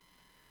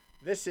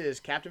This is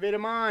Captivated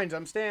Minds.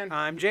 I'm Stan.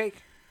 I'm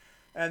Jake.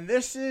 And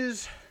this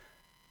is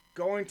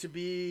going to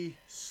be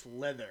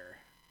Slither.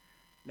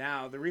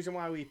 Now, the reason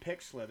why we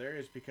picked Slither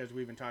is because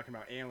we've been talking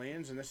about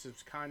aliens, and this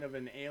is kind of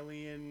an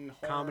alien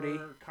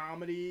horror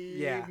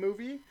comedy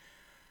movie.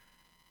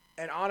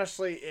 And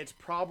honestly, it's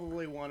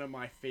probably one of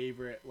my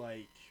favorite,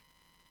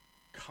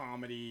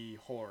 comedy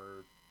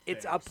horror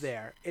It's things. up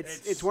there.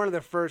 It's one of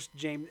the first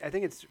I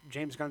think it's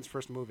James Gunn's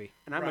first movie,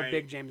 and I'm a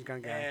big James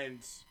Gunn guy. And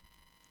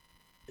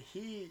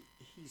he's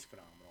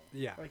phenomenal.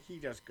 Yeah. He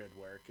does good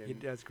work. And he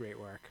does great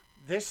work.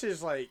 This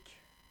is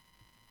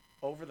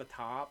over the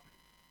top.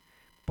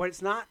 But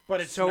it's not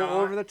not,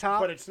 over the top.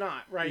 But it's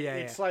not, right? Yeah,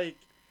 it's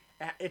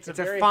it's a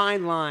very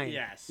fine line.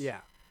 Yes. Yeah.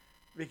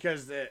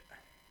 Because it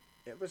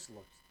just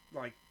looks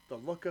like the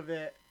look of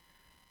it,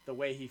 the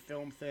way he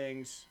filmed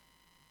things,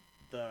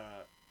 the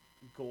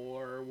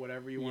gore,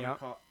 whatever you want to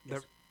call it.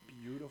 It's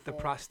beautiful. The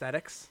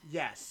prosthetics.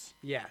 Yes.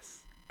 Yes.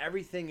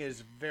 Everything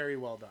is very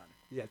well done.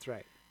 Yeah, that's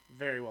right.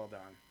 Very well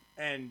done.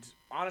 And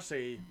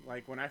honestly,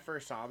 when I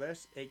first saw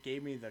this, it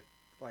gave me the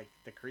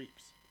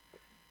creeps.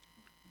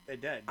 It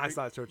did. I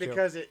thought so too.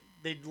 Because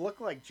they look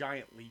like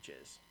giant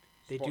leeches.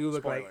 They do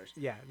look spoilers.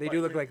 they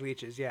do look like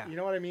leeches, yeah. You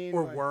know what I mean?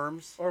 Or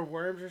worms. Or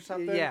worms or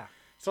something. Yeah.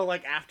 So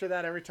after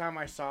that, every time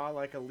I saw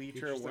a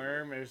leech or a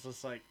worm, it was just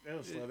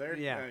Slither.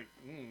 Yeah.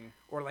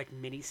 Or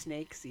mini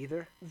snakes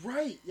either.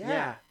 Right.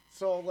 Yeah.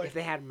 So if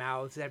they had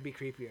mouths, that'd be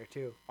creepier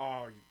too.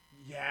 Oh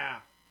yeah.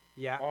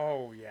 Yeah.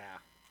 Oh yeah.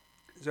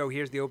 So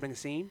here's the opening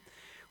scene.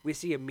 We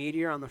see a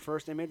meteor on the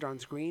first image on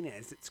screen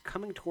as it's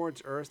coming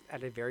towards Earth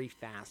at a very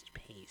fast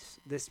pace.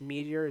 This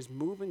meteor is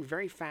moving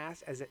very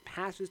fast as it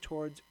passes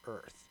towards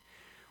Earth.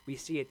 We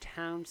see a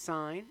town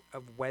sign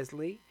of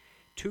Wesley.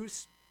 Two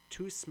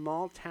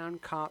small town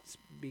cops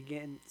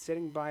begin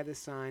sitting by the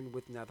sign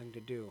with nothing to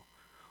do.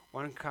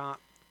 One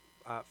cop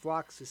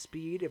flocks the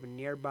speed of a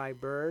nearby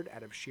bird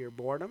out of sheer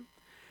boredom.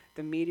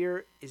 The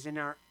meteor is in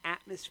our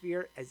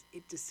atmosphere as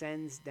it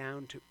descends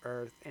down to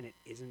Earth and it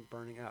isn't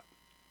burning up.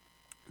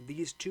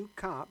 These two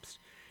cops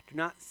do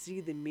not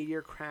see the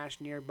meteor crash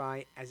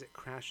nearby as it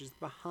crashes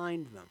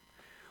behind them.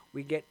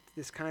 We get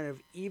this kind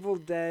of Evil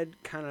Dead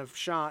kind of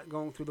shot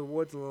going through the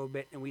woods a little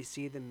bit, and we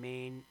see the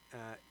main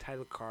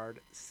title card,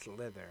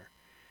 Slither.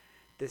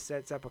 This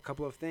sets up a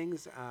couple of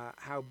things,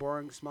 how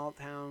boring small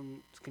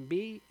towns can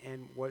be,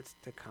 and what's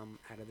to come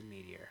out of the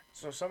meteor.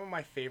 So some of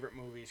my favorite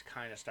movies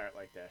kind of start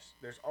like this.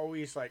 There's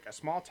always a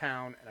small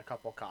town and a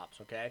couple cops,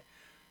 okay?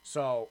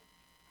 So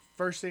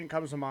first thing that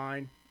comes to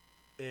mind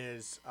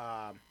is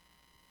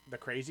The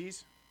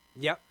Crazies.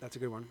 Yep, that's a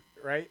good one.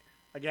 Right?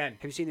 Again.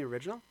 Have you seen the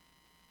original?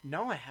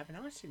 No, I have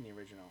not seen the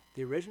original.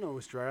 The original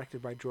was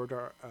directed by George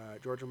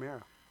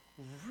Romero.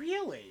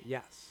 Really?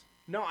 Yes.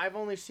 No, I've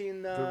only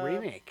seen the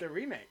remake. The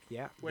remake.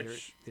 Yeah,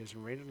 which there's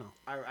an original.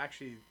 I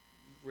actually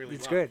really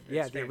It's love. good. It's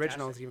yeah, fantastic. the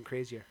original is even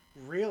crazier.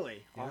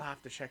 Really? Yeah. I'll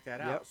have to check that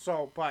out. Yep.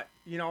 So, but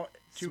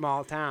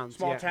small towns.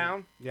 Small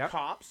town. Yep.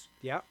 Cops.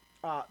 Yep.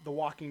 The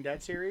Walking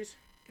Dead series.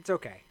 It's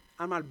okay.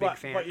 I'm not a big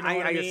fan. But you know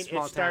what I mean?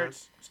 Small It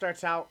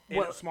starts out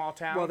in a small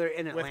town. Well, they're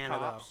in Atlanta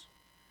with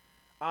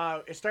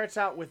cops. It starts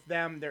out with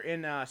them. They're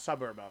in a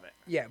suburb of it.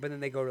 Yeah, but then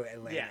they go to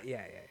Atlanta. Yeah.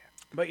 Yeah.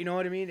 But you know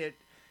what I mean? It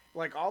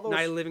all those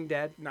Night of the Living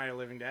Dead. Night of the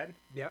Living Dead.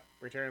 Yep.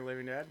 Return of the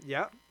Living Dead.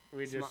 Yep.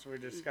 We're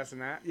discussing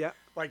that. Yep.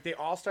 They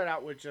all start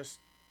out with just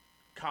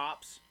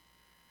cops.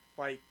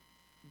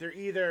 They're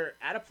either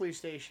at a police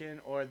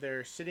station or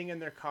they're sitting in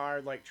their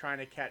car trying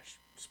to catch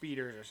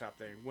speeders or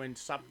something when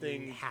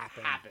something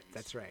happens.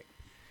 That's right.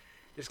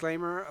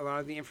 Disclaimer, a lot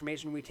of the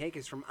information we take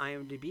is from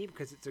IMDb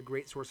because it's a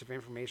great source of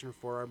information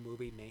for our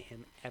Movie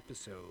Mayhem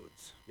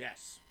episodes.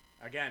 Yes.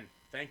 Again,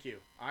 thank you.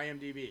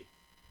 IMDb.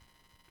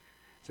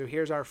 So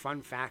here's our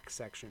fun facts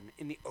section.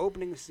 In the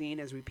opening scene,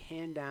 as we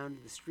pan down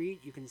to the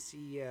street, you can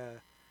see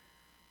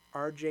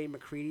R.J.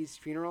 McCready's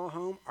funeral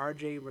home.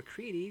 R.J.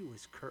 McCready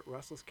was Kurt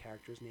Russell's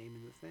character's name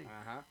in the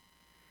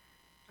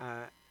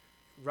thing.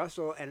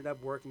 Russell ended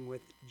up working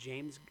with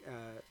James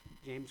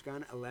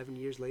Gunn 11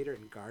 years later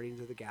in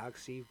Guardians of the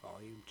Galaxy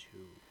Volume 2.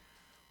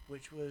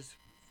 Which was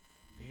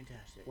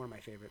fantastic. One of my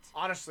favorites.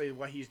 Honestly,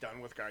 what he's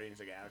done with Guardians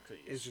of the Galaxy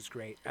is just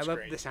great. I love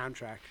the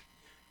soundtrack.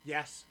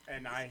 Yes,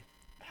 and I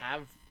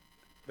have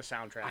the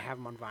soundtrack. I have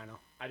them on vinyl.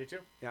 I do too.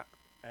 Yeah.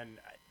 And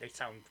they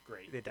sound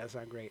great. It does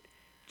sound great.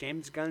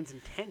 James Gunn's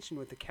intention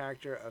with the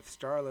character of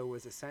Starla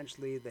was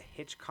essentially the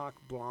Hitchcock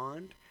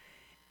blonde,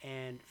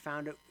 and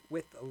found it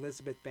with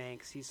Elizabeth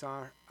Banks. He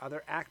saw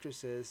other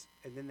actresses,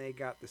 and then they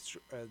got the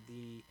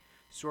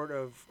sort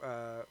of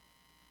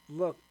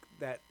look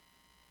that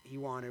he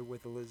wanted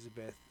with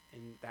Elizabeth,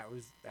 and that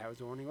was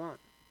the one he wanted.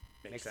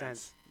 Makes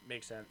sense.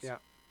 Makes sense. Yeah.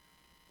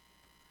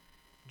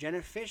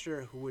 Jenna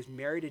Fisher, who was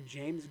married to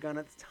James Gunn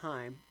at the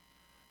time,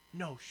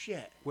 no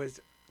shit,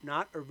 was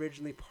not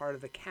originally part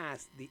of the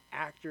cast. The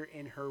actor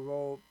in her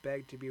role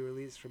begged to be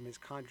released from his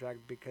contract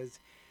because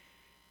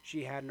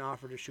she had an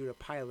offer to shoot a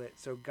pilot,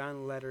 so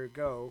Gunn let him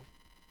go,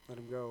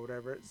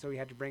 whatever. So he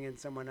had to bring in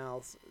someone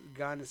else.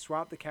 Gunn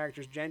swapped the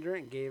character's gender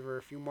and gave her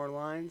a few more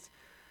lines,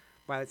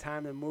 By the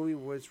time the movie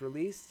was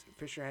released,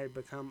 Fisher had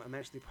become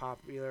immensely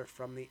popular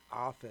from The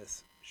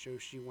Office, so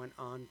she went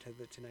on to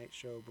the Tonight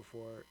Show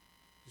before.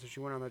 So she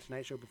went on the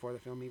Tonight Show before the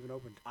film even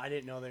opened. I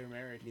didn't know they were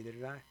married. Neither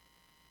did I.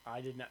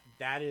 I did not.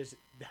 That is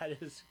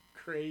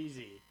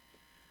crazy.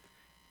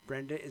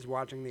 Brenda is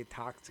watching The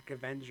Toxic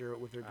Avenger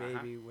with her Uh-huh.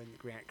 baby when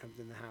Grant comes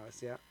in the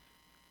house. Yeah.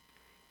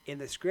 In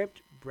the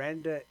script,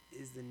 Brenda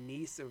is the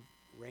niece of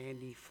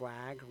Randy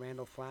Flagg.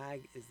 Randall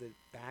Flagg is the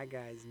bad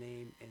guy's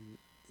name in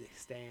The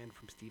Stand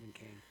from Stephen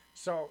King.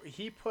 So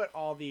he put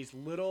all these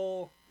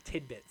little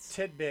tidbits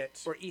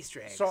Or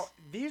Easter eggs. So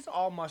these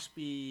all must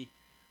be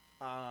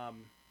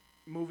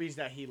movies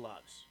that he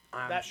loves.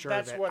 I'm sure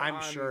of it.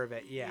 I'm sure of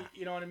it, yeah.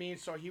 You know what I mean?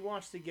 So he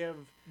wants to give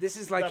This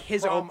is like the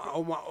his homage.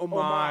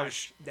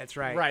 homage. That's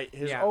right. Right,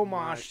 his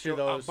homage to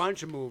those. A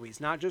bunch of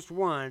movies, not just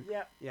one.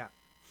 Yeah. Yeah.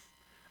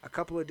 A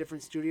couple of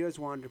different studios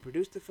wanted to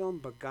produce the film,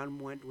 but Gunn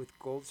went with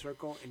Gold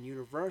Circle and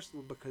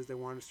Universal because they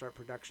wanted to start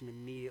production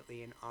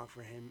immediately and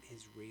offer him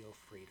his real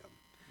freedom.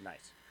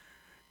 Nice.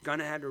 Gunn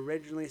had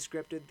originally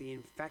scripted the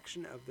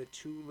infection of the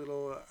two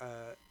little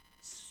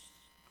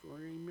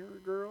screamer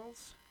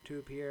girls to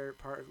appear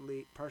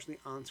partially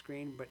on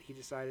screen, but he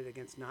decided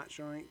against not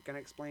showing it. Gunn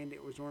explained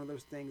it was one of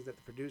those things that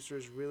the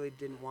producers really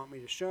didn't want me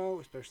to show,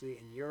 especially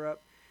in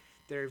Europe.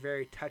 They're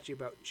very touchy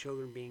about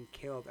children being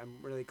killed. I'm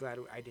really glad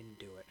I didn't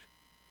do it,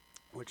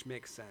 which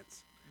makes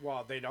sense.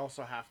 Well, they'd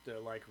also have to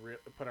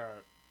put a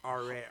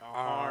R. a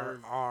hard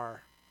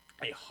R.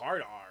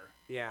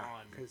 Yeah,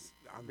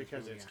 on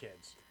because it's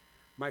kids.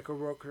 Michael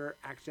Rooker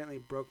accidentally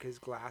broke his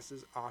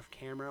glasses off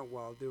camera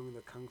while doing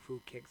the kung fu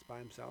kicks by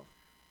himself.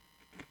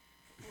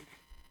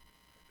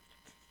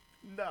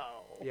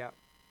 No. Yeah.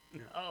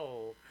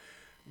 No.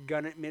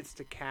 Gunn admits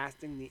to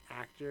casting the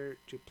actor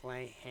to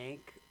play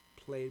Hank,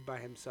 played by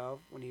himself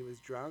when he was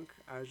drunk.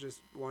 I was just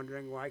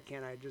wondering, why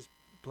can't I just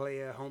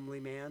play a homely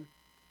man?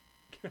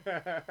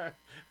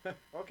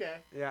 Okay.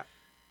 Yeah.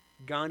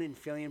 Gunn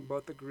and Fillion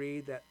both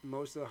agree that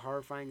most of the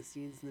horrifying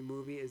scenes in the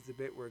movie is the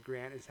bit where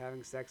Grant is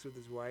having sex with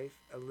his wife.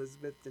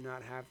 Elizabeth did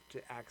not have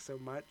to act so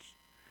much.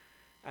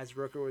 As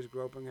Rooker was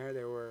groping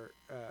her,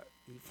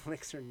 he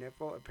flicks her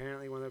nipple.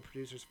 Apparently, one of the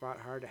producers fought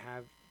hard to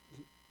have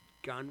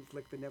Gunn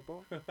flick the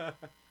nipple.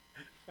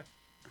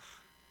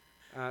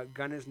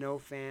 Gunn is no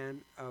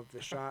fan of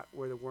the shot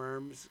where the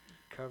worms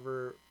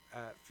cover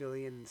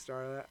Fillion and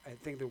Starla. I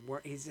think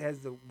he says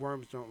the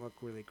worms don't look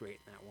really great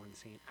in that one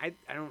scene. I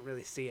don't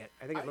really see it.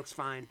 I think it looks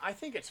fine. I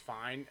think it's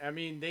fine. I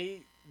mean,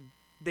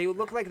 they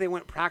look like they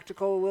went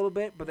practical a little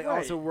bit, but they Right.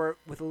 also work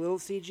with a little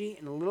CG,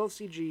 and a little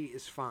CG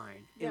is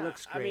fine. yeah, It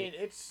looks great. I mean,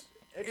 it's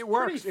It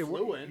works. pretty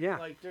fluent. Yeah.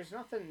 Like, there's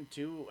nothing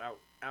too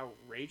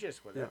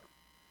outrageous with it.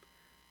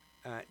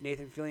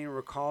 Nathan Fillion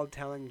recalled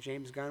telling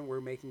James Gunn,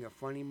 "We're making a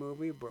funny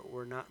movie, but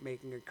we're not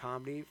making a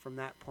comedy." From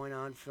that point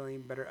on,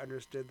 Fillion better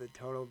understood the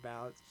total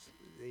balance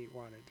he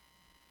wanted.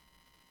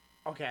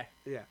 Okay.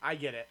 Yeah. I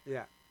get it.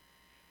 Yeah.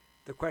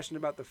 The question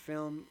about the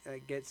film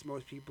gets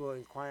most people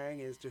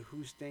inquiring as to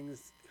who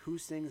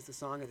sings the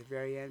song at the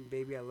very end,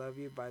 "Baby I Love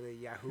You" by the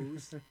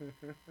Yahoos.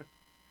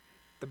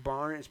 The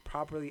barn is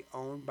properly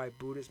owned by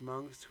Buddhist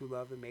monks who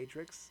love the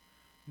Matrix.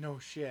 No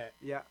shit.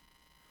 Yeah.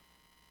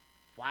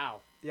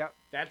 Wow. Yep.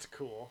 That's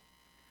cool.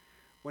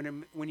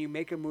 When you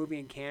make a movie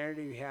in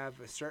Canada, you have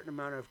a certain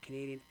amount of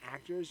Canadian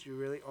actors. You're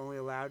really only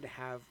allowed to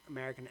have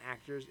American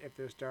actors if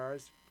they're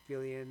stars.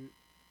 Fillion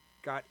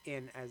got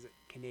in as a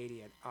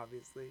Canadian,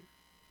 obviously.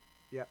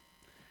 Yep.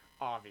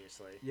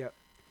 Obviously. Yep.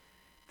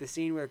 The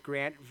scene where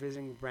Grant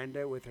visiting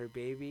Brenda with her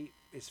baby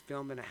is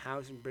filmed in a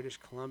house in British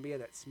Columbia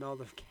that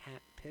smelled of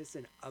cat piss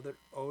and other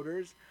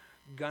odors.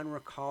 Gunn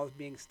recalls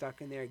being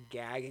stuck in there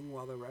gagging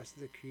while the rest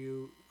of the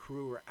crew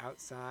were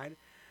outside,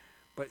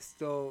 but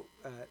still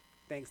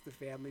thanks the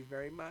family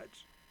very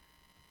much.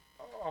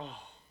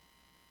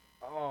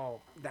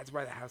 Oh. That's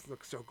why the house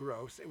looks so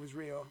gross. It was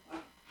real.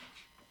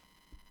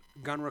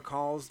 Gunn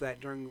recalls that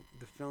during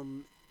the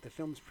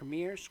film's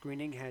premiere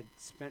screening had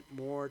spent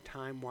more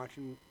time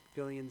watching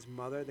Fillion's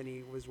mother than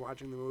he was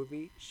watching the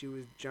movie. She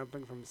was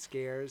jumping from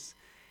scares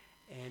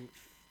and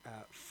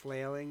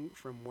flailing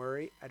from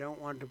worry. I don't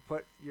want to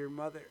put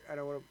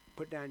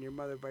down your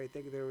mother, but I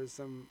think there was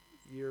some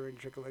urine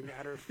trickling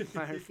out her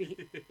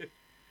feet.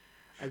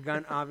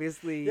 Gunn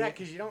obviously. Yeah,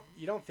 because you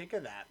don't think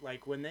of that.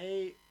 Like when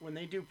they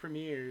do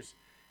premieres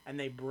and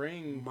they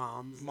bring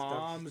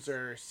moms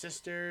or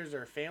sisters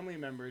or family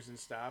members and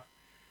stuff,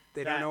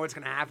 they don't know what's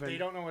gonna happen. They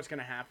don't know what's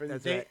gonna happen.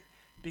 That's right.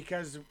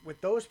 Because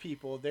with those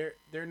people,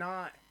 they're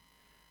not.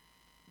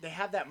 They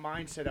have that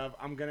mindset of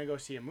I'm gonna go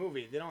see a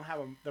movie. They don't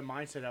have the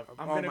mindset of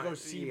I'm gonna go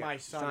see my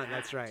son.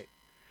 That's act. right.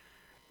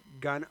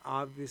 Gunn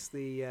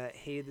obviously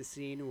hated the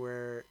scene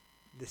where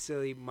the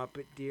silly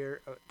Muppet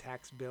deer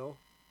attacks Bill.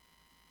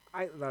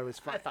 I thought it was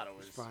funny. I thought it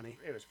was funny.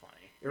 It was funny.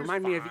 It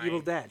reminded me of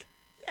Evil Dead.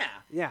 Yeah.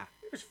 Yeah.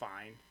 It was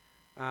fine.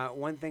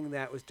 One thing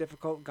that was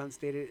difficult, Gunn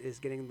stated, is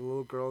getting the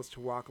little girls to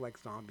walk like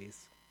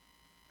zombies.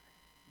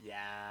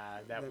 Yeah,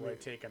 that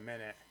would take a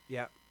minute.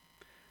 Yep.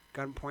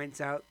 Gunn points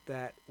out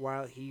that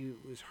while he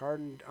was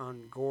hardened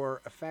on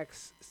gore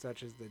effects,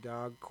 such as the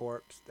dog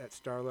corpse that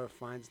Starla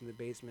finds in the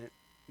basement,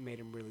 made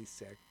him really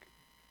sick.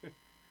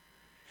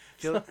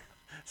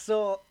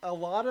 So a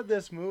lot of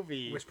this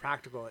movie was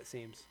practical, it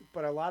seems.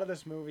 But a lot of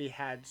this movie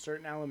had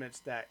certain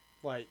elements that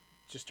like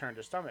just turned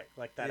her stomach,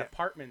 like that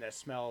apartment that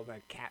smelled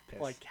like cat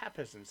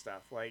piss and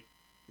stuff. Like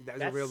that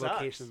was a real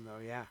location, though.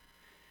 Yeah.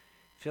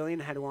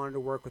 Fillion had wanted to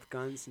work with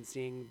Gunn since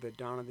seeing the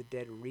Dawn of the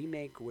Dead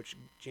remake, which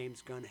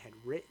James Gunn had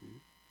written.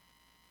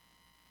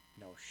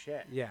 No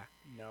shit. Yeah.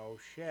 No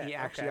shit. He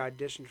actually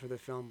auditioned for the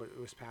film, but it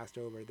was passed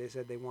over. They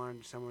said they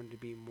wanted someone to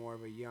be more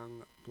of a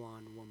young,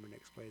 blonde woman,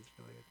 explains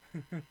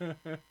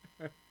Fillion.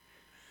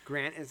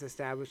 Grant is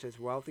established as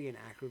wealthy and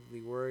actively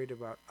worried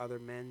about other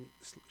men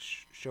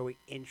showing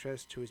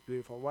interest to his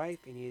beautiful wife,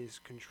 and his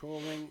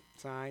controlling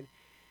side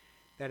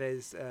that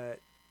is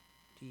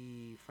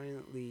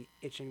defiantly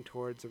itching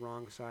towards the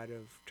wrong side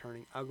of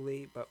turning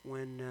ugly. But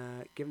when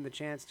given the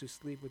chance to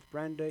sleep with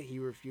Brenda, he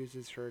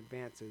refuses her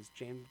advances.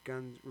 James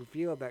Gunn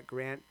revealed that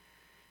Grant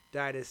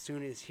died as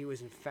soon as he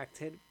was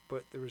infected,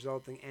 but the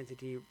resulting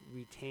entity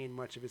retained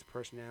much of his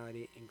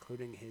personality,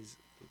 including his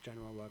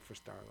general love for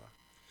Starla.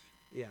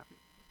 Yeah.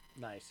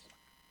 Nice.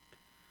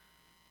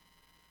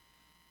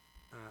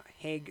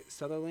 Haig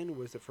Sutherland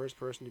was the first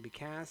person to be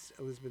cast.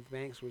 Elizabeth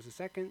Banks was the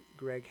second.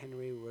 Greg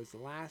Henry was the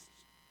last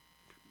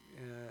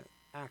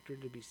actor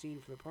to be seen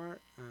for the part.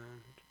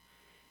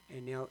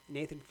 And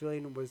Nathan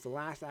Fillion was the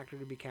last actor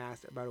to be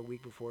cast about a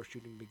week before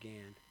shooting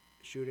began.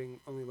 Shooting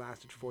only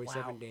lasted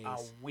 47 days. A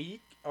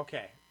week?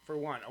 Okay. For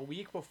one, a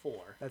week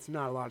before. That's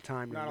not a lot of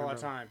time. Not a lot of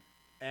time.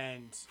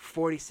 And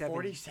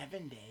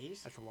 47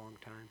 days? That's a long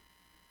time.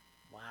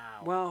 Wow.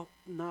 Well,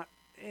 not.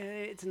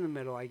 It's in the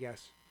middle, I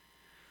guess.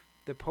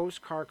 The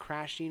post-car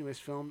crash scene was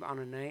filmed on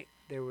a night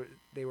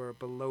they were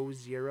below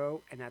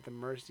zero and at the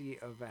mercy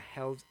of a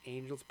Hell's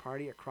Angels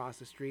party across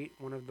the street.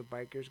 One of the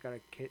bikers got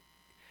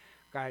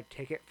a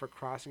ticket for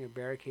crossing a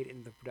barricade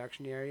in the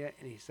production area,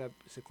 and he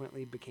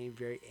subsequently became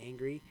very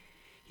angry.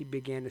 He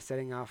began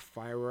setting off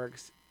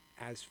fireworks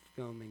as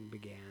filming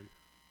began.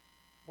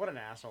 What an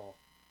asshole.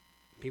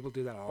 People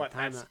do that all the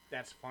time.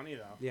 That's funny,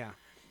 though. Yeah.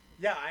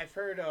 Yeah, I've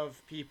heard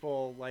of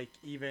people, like,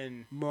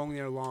 even mowing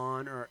their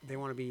lawn, or they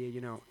want to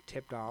be,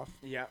 tipped off.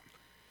 Yeah.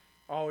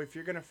 Oh, if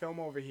you're going to film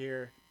over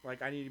here,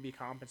 like, I need to be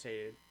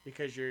compensated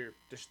because you're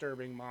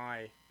disturbing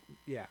my...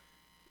 Yeah.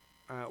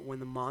 When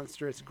the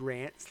monstrous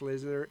Grant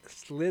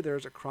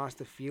slithers across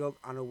the field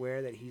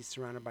unaware that he's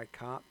surrounded by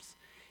cops,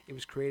 it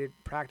was created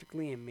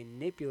practically and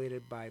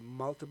manipulated by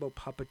multiple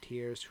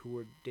puppeteers who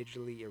were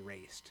digitally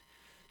erased.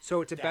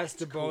 So it's a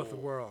best of both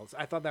worlds.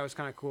 I thought that was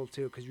kind of cool,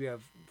 too, because you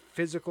have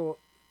physical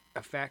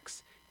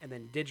effects and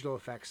then digital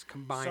effects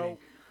combining. So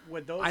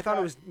would those I thought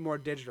it was more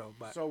digital,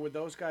 but so would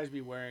those guys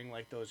be wearing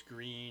like those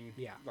green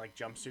like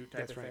jumpsuit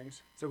type of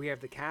things? So we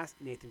have the cast: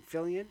 Nathan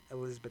Fillion,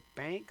 Elizabeth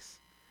Banks.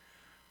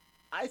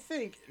 I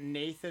think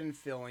Nathan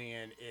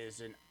Fillion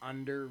is an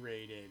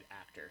underrated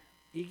actor.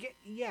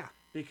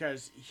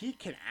 Because he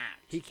can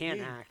act.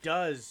 He act.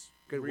 Does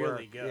good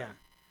really work. good.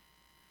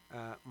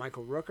 Yeah.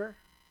 Michael Rooker,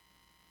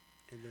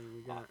 and then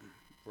we got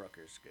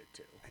Rooker's good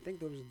too. I think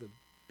those are the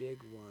big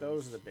ones.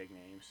 Those are the big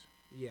names.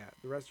 Yeah,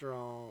 the rest are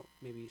all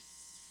maybe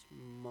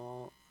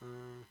small.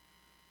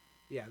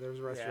 Yeah, those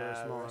rest are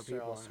smaller the people.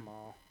 Are all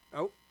small.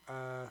 Oh,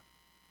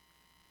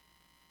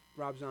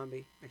 Rob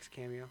Zombie makes a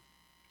cameo.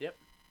 Yep.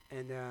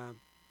 And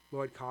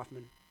Lloyd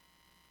Kaufman.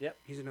 Yep.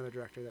 He's another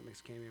director that makes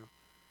a cameo.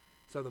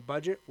 So the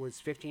budget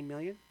was $15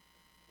 million.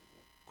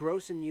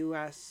 Gross in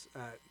U.S.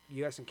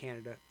 and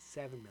Canada,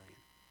 $7 million.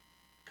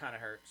 Kind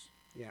of hurts.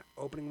 Yeah.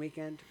 Opening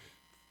weekend,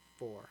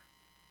 4.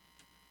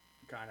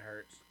 Kind of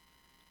hurts.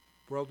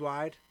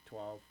 Worldwide,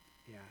 12.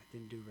 Yeah,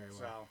 didn't do very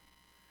well.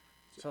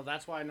 So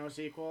that's why no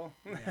sequel.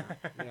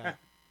 Yeah.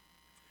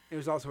 It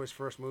was also his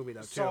first movie,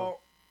 though, too. All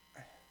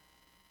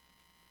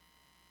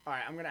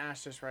right, I'm gonna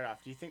ask this right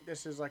off. Do you think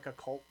this is like a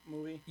cult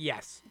movie?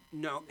 Yes.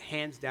 No,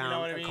 hands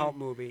down, cult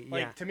movie.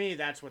 Like to me,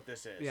 that's what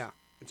this is. Yeah,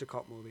 it's a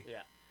cult movie.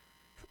 Yeah.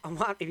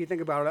 If you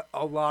think about it,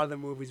 a lot of the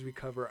movies we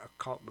cover are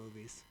cult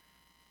movies.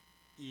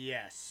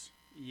 Yes,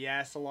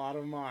 a lot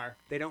of them are.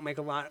 They don't make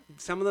a lot.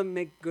 Some of them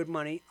make good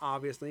money,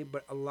 obviously,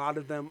 but a lot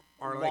of them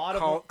are like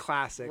cult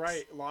classics.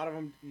 Right. A lot of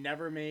them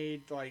never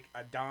made like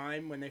a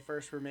dime when they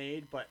first were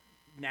made, but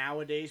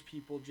nowadays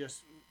people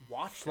just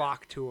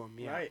flock to them.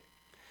 Yeah. Right.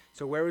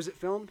 So where was it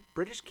filmed?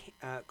 British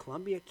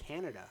Columbia,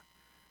 Canada.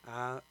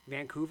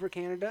 Vancouver,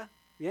 Canada.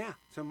 Yeah.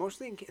 So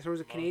mostly, so it was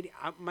a Canadian.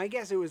 My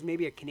guess it was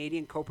maybe a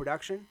Canadian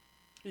co-production.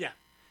 Yeah.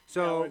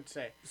 So I would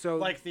say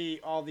like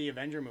all the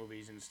Avenger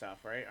movies and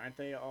stuff, right? Aren't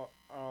they all?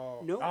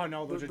 No. Oh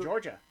no, those are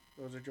Georgia.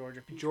 Those are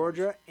Georgia.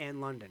 Georgia and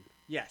London.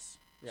 Yes.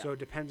 Yeah. So it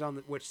depends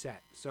on which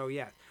set. So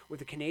yeah, with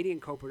the Canadian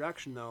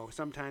co-production though,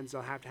 sometimes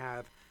they'll have to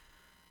have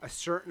a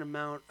certain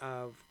amount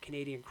of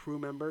Canadian crew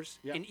members,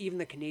 and even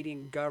the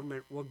Canadian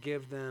government will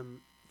give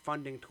them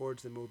funding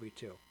towards the movie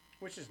too.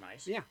 Which is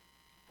nice. Yeah.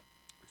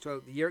 So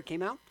the year it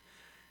came out,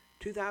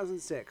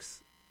 2006.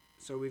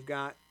 So we've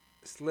got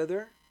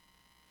Slither,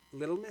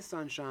 Little Miss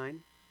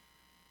Sunshine,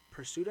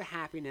 Pursuit of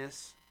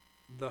Happiness,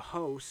 The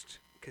Host,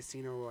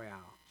 Casino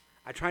Royale.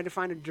 I tried to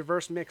find a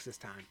diverse mix this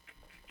time.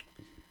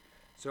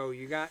 So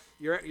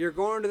you're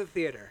going to the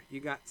theater.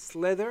 You got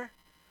Slither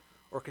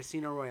or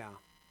Casino Royale.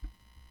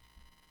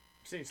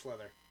 I've seen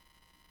Slither.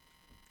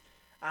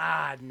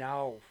 Ah,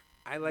 no.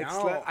 I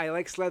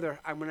like Slither.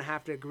 I'm gonna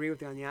have to agree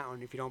with you on that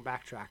one if you don't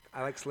backtrack.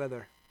 I like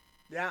Slither.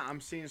 Yeah,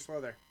 I'm seeing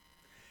Slither.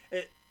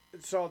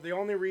 So the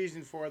only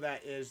reason for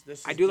that is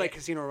this. I do like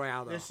Casino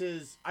Royale though.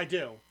 I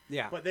do.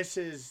 Yeah. But this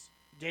is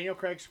Daniel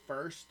Craig's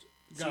first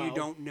go. So you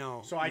don't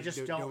know. So I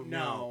just don't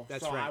know.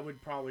 That's so right. I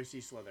would probably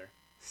see Slither.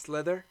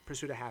 Slither,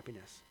 Pursuit of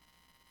Happiness.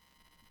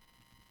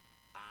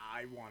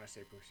 I want to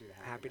say Pursuit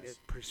of Happiness.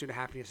 Pursuit of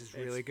Happiness is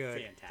really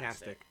good.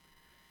 Fantastic.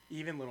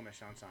 Even Little Miss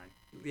Sunshine.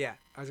 Yeah,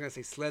 I was gonna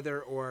say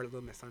Slither or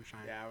Little Miss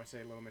Sunshine. Yeah, I would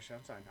say Little Miss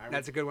Sunshine.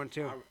 That's a good one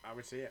too. I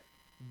would see it.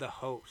 The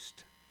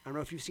Host. I don't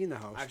know if you've seen The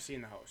Host. I've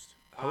seen The Host.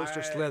 Host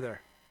or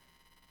Slither.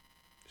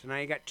 So now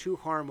you got 2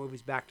 horror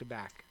movies back to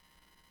back.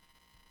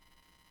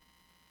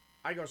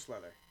 I go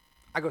Slither.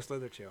 I go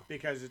Slither too.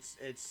 Because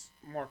it's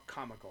more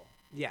comical.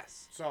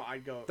 Yes. So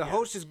I'd go. The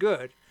Host is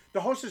good.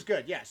 The Host is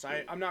good. Yes,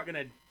 I'm not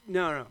gonna.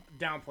 No.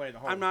 Downplay the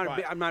Host.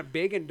 I'm not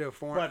big into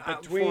foreign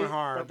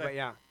horror, but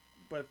yeah.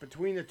 But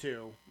between the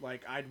two,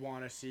 like I'd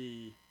want to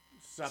see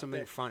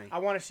something funny. I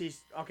want to see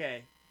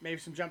maybe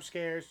some jump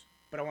scares,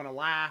 but I want to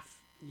laugh.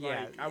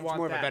 Yeah, I it's want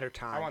more that, of a better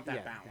time. I want that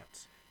yeah, balance.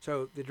 Yeah.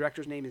 So the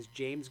director's name is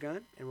James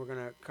Gunn, and we're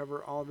gonna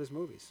cover all of his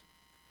movies.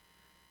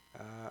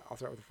 I'll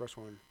start with the first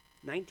one.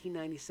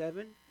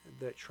 1997,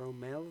 The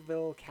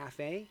Tromelville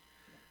Cafe.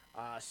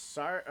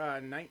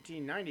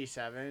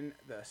 1997,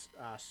 the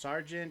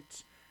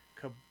Sergeant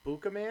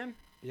Kabuka Man.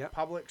 Yep.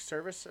 Public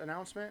service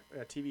announcement,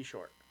 a TV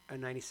short.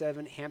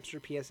 97,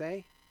 Hamster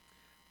PSA.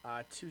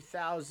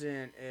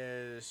 2000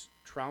 is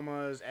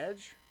Trauma's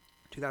Edge.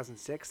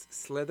 2006,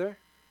 Slither.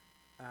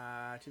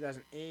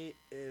 2008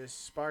 is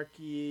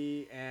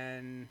Sparky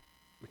and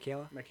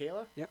Michaela.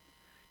 Yep.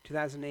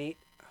 2008,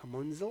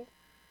 Hamunzel.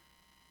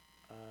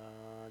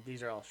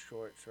 These are all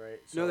shorts,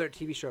 right? No, they're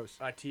TV shows.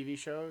 TV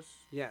shows?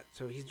 Yeah,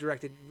 so he's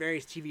directed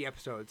various TV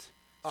episodes.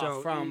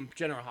 From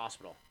General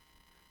Hospital.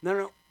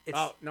 No. It's,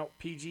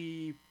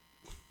 PG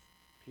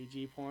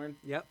porn?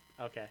 Yep.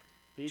 Okay.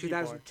 PG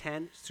 2010,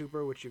 porn.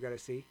 Super, which you got to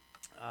see.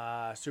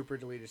 Super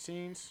deleted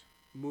scenes.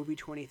 Movie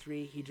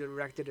 23, he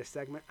directed a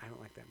segment. I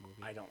don't like that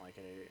movie. I don't like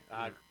it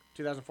either.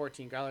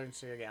 2014,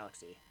 Guardians of the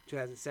Galaxy.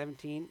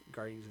 2017,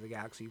 Guardians of the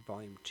Galaxy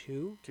Volume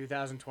 2.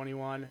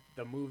 2021,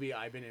 the movie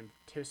I've been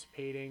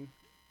anticipating,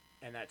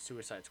 and that's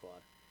Suicide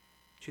Squad.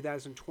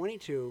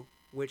 2022,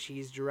 which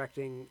he's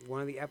directing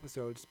one of the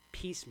episodes,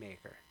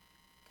 Peacemaker.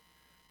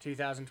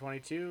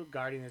 2022,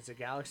 Guardians of the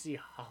Galaxy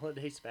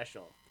Holiday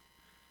Special.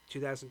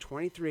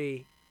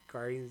 2023,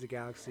 Guardians of the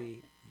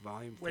Galaxy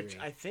Volume 3. Which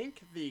I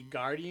think the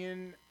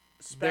Guardian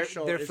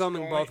special they're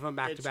filming both of them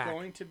back to back. It's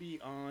going to be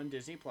on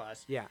Disney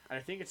Plus. Yeah. And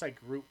I think it's like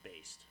group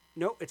based.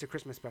 No, it's a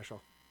Christmas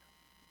special.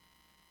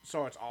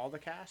 So it's all the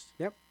cast?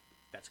 Yep.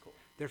 That's cool.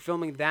 They're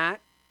filming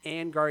that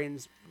and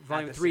Guardians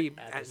Volume 3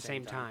 at the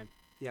same time.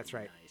 Yeah, that's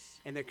right. Nice.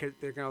 And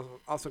they're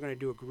also going to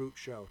do a Groot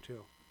show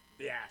too.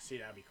 Yeah, see,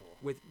 that'd be cool.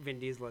 With Vin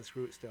Diesel as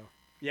Groot still.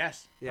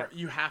 Yes. Yeah.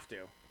 You have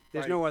to.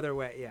 There's no other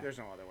way. Yeah. There's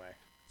no other way.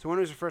 So when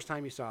was the first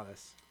time you saw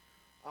this?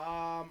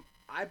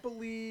 I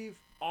believe,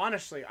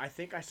 honestly, I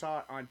think I saw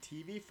it on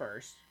TV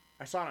first.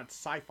 I saw it on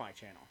Sci-Fi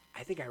Channel.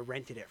 I think I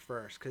rented it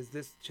first because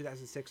this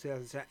 2006,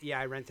 2007. Yeah,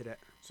 I rented it.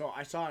 So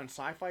I saw it on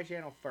Sci-Fi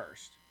Channel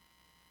first.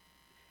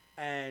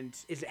 And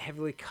is it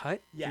heavily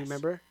cut? Yes. Do you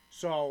remember?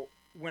 So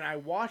when I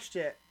watched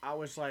it, I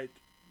was like,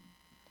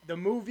 the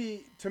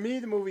movie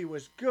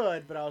was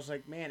good, but I was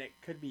like, man, it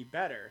could be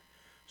better.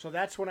 So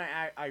that's when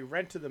I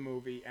rented the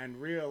movie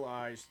and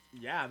realized,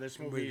 yeah, this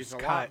movie is a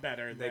lot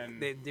better than...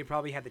 They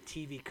probably had the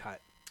TV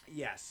cut.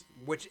 Yes.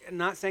 Which, I'm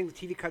not saying the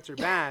TV cuts are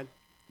bad.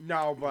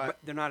 No, but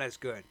they're not as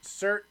good.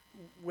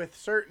 With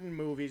certain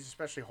movies,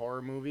 especially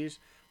horror movies,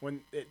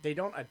 when they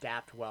don't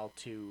adapt well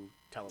to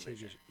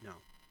television. No.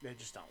 They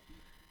just don't.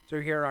 So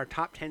here are our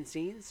top 10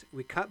 scenes.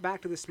 We cut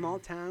back to the small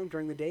town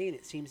during the day, and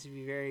it seems to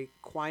be a very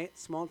quiet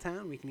small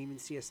town. We can even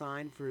see a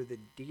sign for the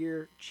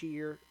Deer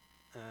Cheer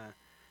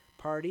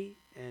party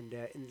and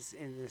in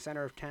the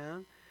center of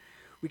town.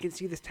 We can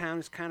see this town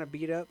is kind of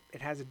beat up.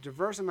 It has a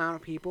diverse amount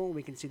of people.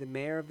 We can see the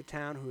mayor of the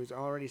town, who is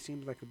already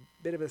seems like a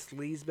bit of a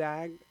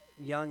sleazebag,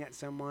 yelling at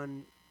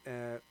someone,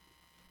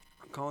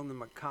 calling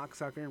them a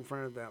cocksucker in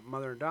front of the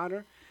mother and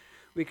daughter.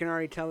 We can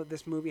already tell that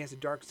this movie has a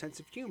dark sense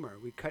of humor.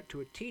 We cut to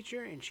a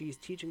teacher, and she's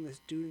teaching the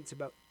students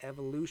about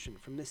evolution.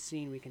 From this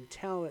scene, we can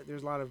tell that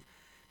there's a lot of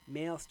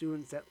male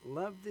students that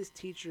love this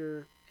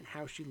teacher and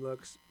how she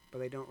looks, but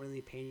they don't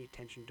really pay any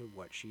attention to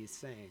what she's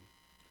saying.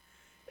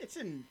 It's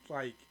in,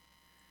 like...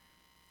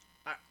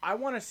 I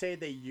want to say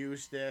they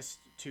use this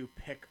to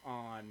pick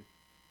on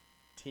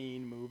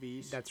teen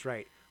movies. That's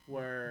right.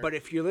 But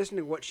if you're listening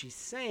to what she's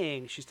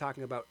saying, she's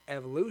talking about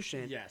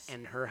evolution. Yes.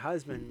 And her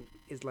husband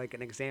is like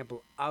an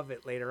example of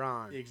it later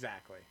on.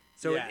 Exactly.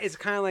 So it's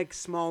kind of like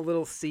small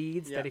little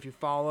seeds that if you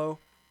follow.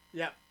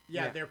 Yep.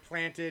 Yeah, they're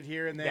planted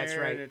here and there. That's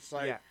right. And it's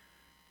like,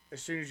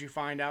 as soon as you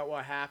find out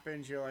what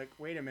happens, you're like,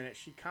 wait a minute,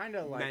 she kind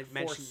of like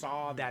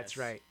foresaw this. That's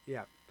right.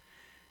 Yeah.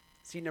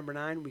 Scene number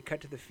 9, we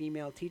cut to the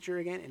female teacher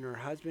again and her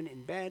husband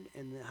in bed,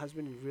 and the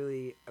husband is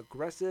really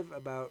aggressive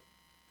about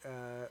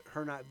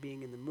her not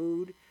being in the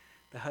mood.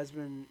 The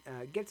husband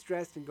gets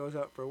dressed and goes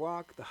out for a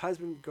walk. The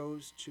husband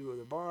goes to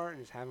the bar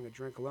and is having a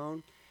drink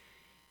alone.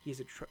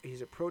 He's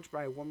approached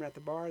by a woman at the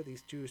bar.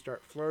 These two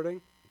start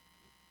flirting.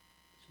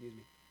 Excuse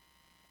me.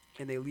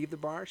 And they leave the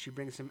bar. She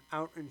brings him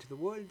out into the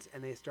woods,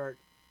 and they start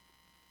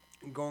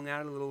going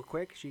at it a little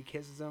quick. She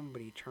kisses him,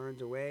 but he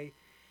turns away.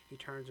 He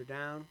turns her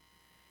down.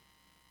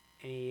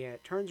 And he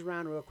turns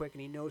around real quick,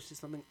 and he notices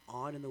something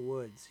odd in the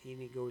woods.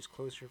 And he goes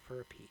closer for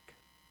a peek.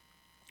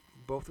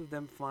 Both of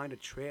them find a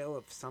trail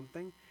of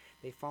something.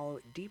 They follow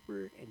it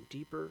deeper and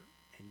deeper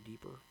and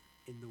deeper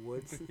in the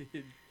woods. Deeper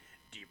and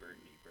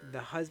deeper. The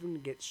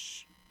husband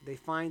gets... they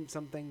find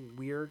something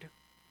weird,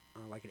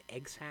 like an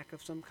egg sac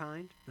of some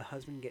kind. The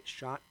husband gets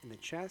shot in the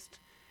chest.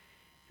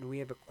 And we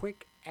have a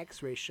quick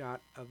x-ray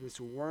shot of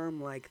this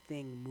worm-like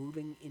thing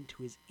moving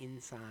into his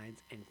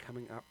insides and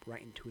coming up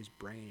right into his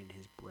brain and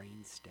his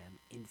brain stem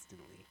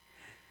instantly.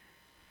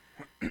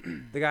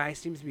 The guy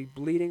seems to be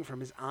bleeding from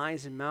his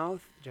eyes and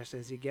mouth just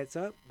as he gets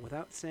up.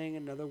 Without saying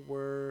another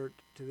word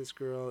to this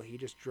girl, he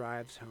just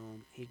drives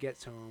home. He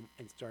gets home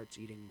and starts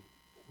eating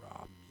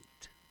raw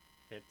meat.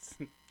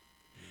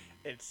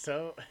 It's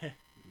so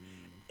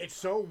it's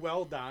so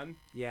well done.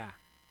 Yeah.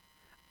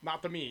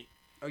 Not the meat.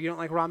 Oh, you don't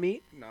like raw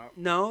meat? No.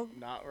 No?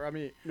 Not raw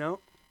meat. No?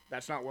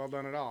 That's not well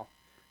done at all.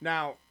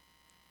 Now,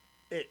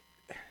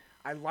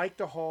 I like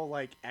the whole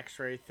like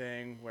X-ray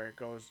thing where it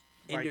goes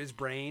into his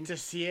brain to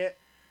see it.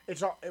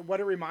 It's all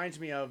what it reminds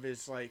me of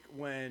is like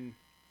when,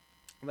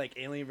 like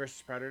Alien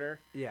vs Predator.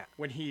 Yeah.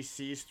 When he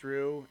sees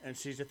through and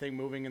sees the thing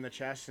moving in the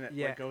chest and it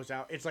like goes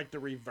out. It's like the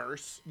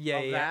reverse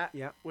of that.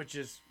 Yeah. Which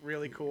is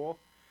really cool.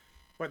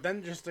 But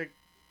then just like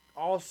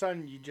all of a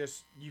sudden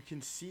you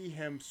can see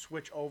him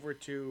switch over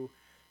to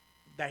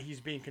that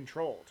he's being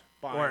controlled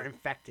by or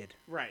infected.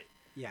 Right.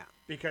 Yeah.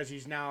 Because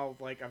he's now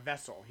like a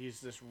vessel. He's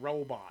this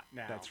robot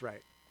now. That's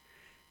right.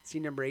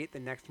 Scene number 8, the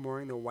next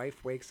morning, the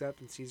wife wakes up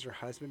and sees her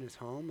husband is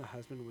home. The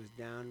husband was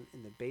down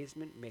in the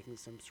basement making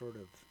some sort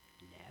of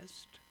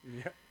nest.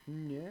 Yep.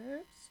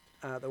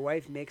 Nest. The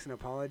wife makes an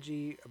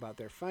apology about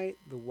their fight.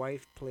 The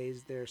wife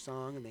plays their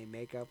song and they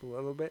make up a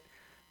little bit.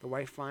 The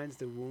wife finds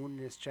the wound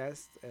in his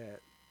chest.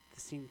 The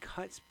scene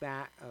cuts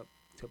back up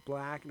to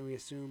black and we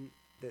assume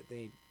that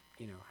they,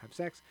 have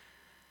sex.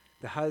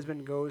 The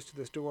husband goes to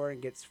the store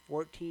and gets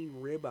 14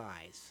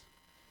 ribeyes.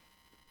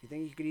 You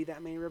think you could eat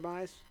that many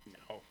ribeyes?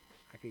 No.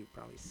 I could eat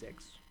probably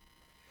 6.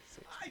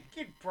 I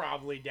could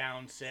probably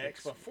down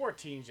 6, but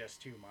 14's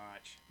just too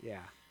much.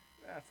 Yeah.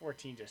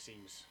 14 just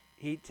seems...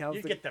 He tells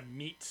you get the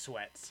meat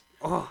sweats.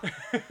 Oh.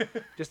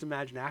 Just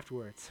imagine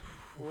afterwards.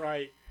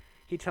 Right.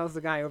 He tells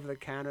the guy over the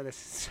counter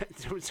this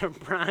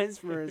surprise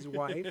for his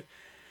wife.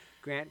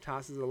 Grant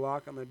tosses a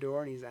lock on the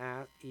door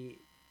and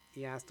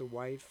he asks the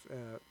wife...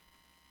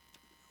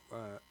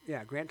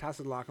 Grant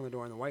tosses the lock on the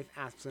door and the wife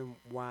asks him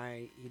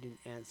why he didn't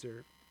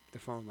answer the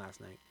phone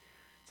last night.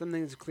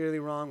 Something is clearly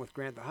wrong with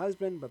Grant the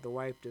husband, but the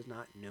wife does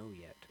not know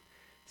yet.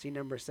 Scene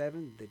number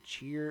 7, the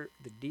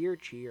deer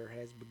cheer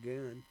has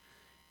begun,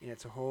 and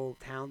it's a whole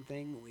town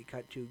thing. We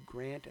cut to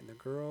Grant and the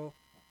girl,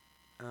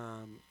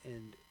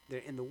 and they're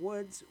in the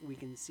woods. We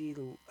can see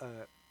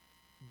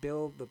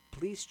Bill, the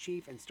police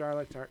chief, and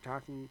Starla start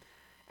talking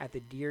at the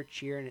deer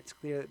cheer, and it's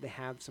clear that they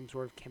have some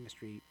sort of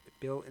chemistry.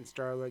 Bill and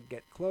Starla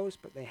get close,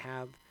 but they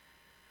have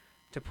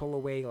to pull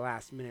away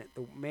last minute.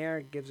 The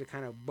mayor gives a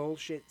kind of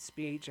bullshit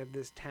speech of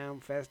this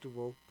town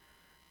festival,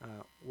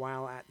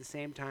 while at the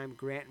same time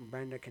Grant and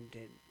Brenda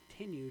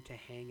continue to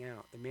hang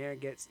out. The mayor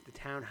gets the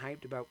town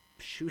hyped about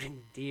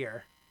shooting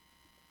deer.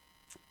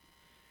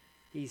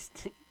 He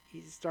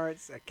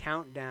starts a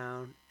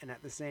countdown, and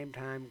at the same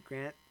time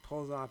Grant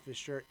pulls off his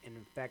shirt and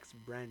infects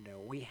Brenda.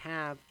 We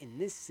have in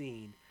this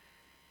scene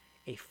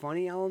a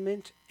funny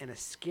element and a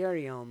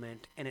scary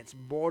element, and it's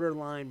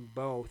borderline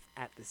both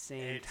at the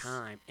same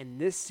time. And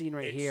this scene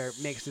right here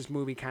makes this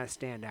movie kind of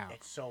stand out.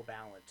 It's so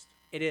balanced.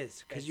 It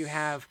is, because you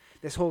have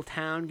this whole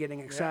town getting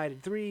excited.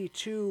 Yeah. 3,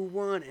 2,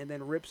 1, and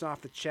then rips off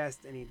the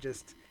chest, and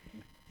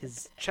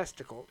his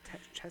chesticles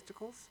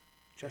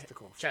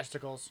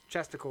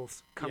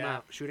come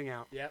out, shooting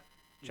out. Yep.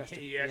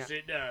 Yes,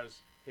 it does.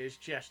 His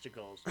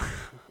chesticles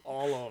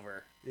all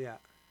over. Yeah.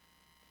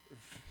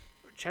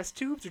 Chest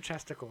tubes or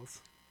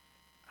chesticles?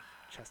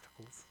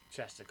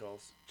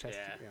 Chesticles.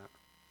 Yeah.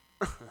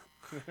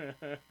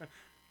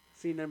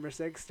 Scene number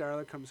 6,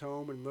 Starla comes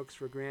home and looks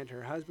for Grant,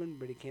 her husband,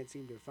 but he can't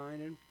seem to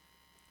find him.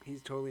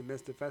 He's totally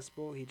missed the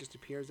festival. He just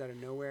appears out of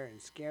nowhere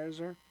and scares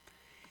her.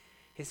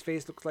 His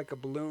face looks like a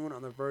balloon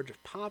on the verge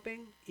of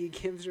popping. He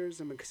gives her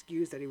some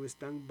excuse that he was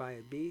stung by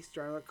a bee.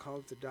 Starla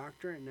calls the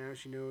doctor, and now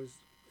she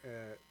knows,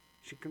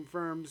 she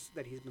confirms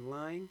that he's been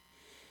lying.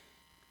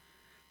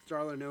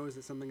 Starla knows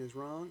that something is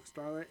wrong.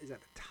 Starla is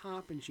at the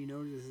top, and she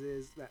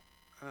notices that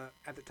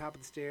at the top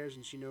of the stairs,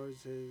 and she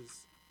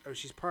notices,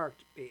 she's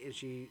parked, and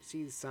she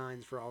sees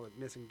signs for all the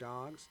missing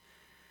dogs.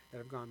 that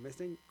have gone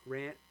missing.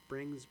 Grant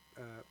brings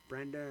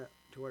Brenda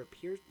to what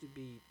appears to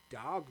be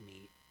dog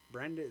meat.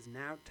 Brenda is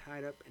now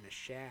tied up in a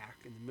shack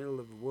in the middle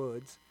of the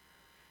woods.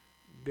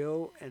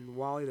 Bill and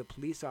Wally, the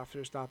police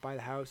officer, stop by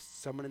the house.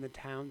 Someone in the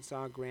town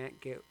saw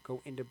Grant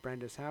go into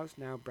Brenda's house.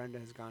 Now Brenda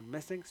has gone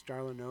missing.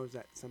 Starla knows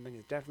that something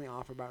is definitely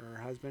off about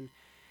her husband.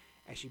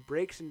 As she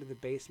breaks into the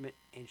basement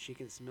and she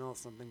can smell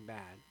something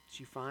bad.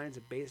 She finds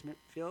a basement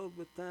filled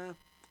with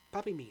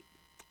puppy meat.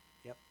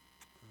 Yep.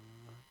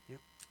 Yep.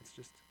 It's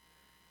just...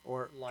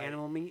 Or Like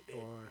animal meat, it-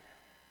 or...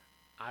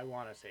 I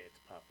want to say it's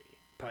puppy.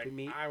 Puppy Like,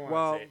 meat? I wanna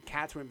Well, say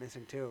cats went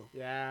missing too.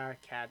 yeah,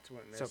 cats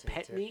went So missing.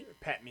 pet too. meat?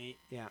 Pet meat.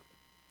 Yeah.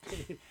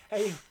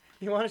 Hey,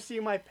 you want to see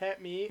my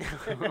pet meat?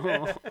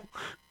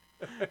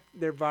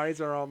 Their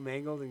bodies are all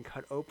mangled and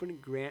cut open.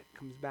 Grant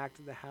comes back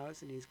to the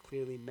house and he's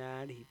clearly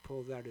mad. He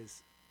pulls out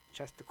his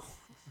chesticles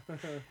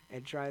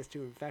and tries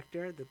to infect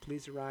her. The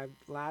police arrive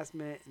last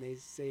minute and they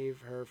save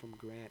her from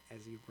Grant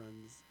as he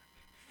runs.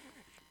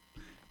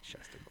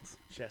 Chesticles.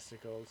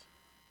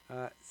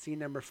 Chesticles. Scene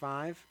number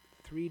 5.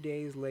 3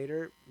 days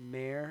later,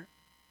 Mayor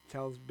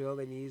tells Bill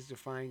that he needs to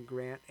find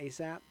Grant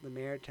ASAP. The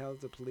mayor tells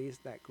the police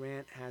that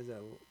Grant has a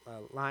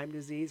Lyme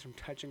disease from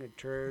touching a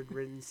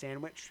turd-ridden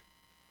sandwich.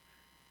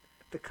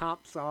 The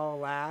cops all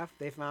laugh.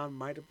 They found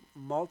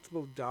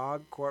multiple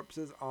dog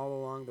corpses all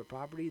along the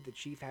property. The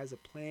chief has a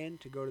plan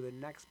to go to the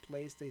next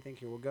place they think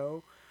he will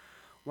go.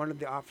 One of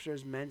the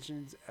officers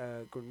mentions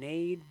a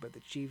grenade, but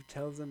the chief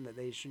tells them that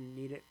they shouldn't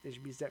need it. They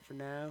should be set for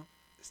now.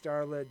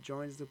 Starla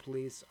joins the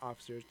police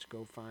officers to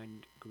go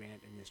find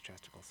Grant and his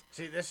chesticles.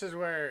 See, this is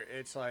where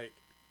it's like,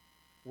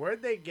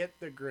 where'd they get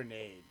the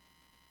grenade?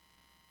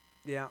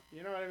 Yeah.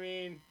 You know what I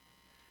mean?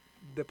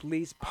 The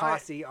police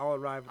posse all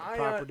arrive at the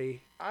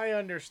property. I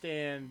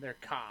understand they're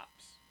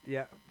cops.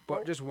 Yeah.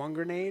 But just one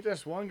grenade?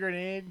 Just one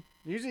grenade.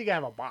 Usually you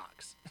gotta have a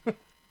box.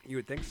 You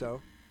would think so.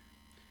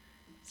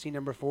 Scene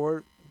number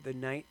 4. The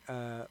night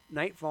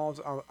falls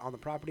on the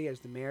property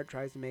as the mayor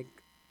tries to make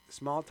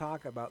small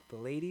talk about the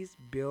ladies.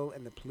 Bill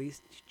and the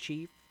police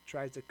chief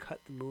tries to cut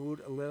the mood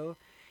a little,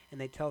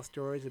 and they tell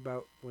stories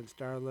about when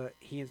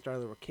he and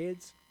Starla were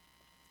kids.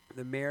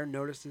 The mayor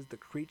notices the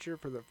creature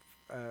for the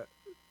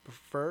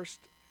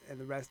first, and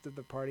the rest of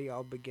the party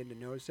all begin to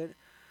notice it.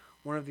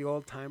 One of the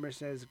old timers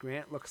says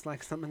Grant looks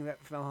like something that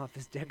fell off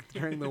his dick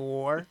during the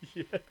war.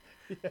 Yes.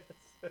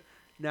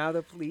 Now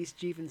the police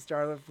chief and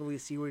Starla fully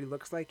see what he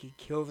looks like. He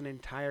kills an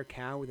entire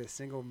cow with a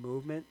single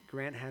movement.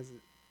 Grant has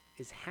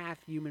his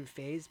half-human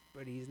face,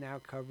 but he's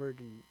now covered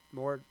in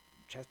more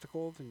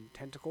chesticles and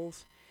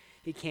tentacles.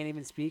 He can't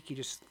even speak. He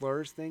just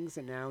slurs things,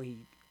 and now he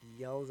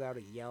yells out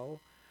a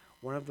yell.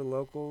 One of the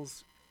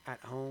locals at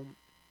home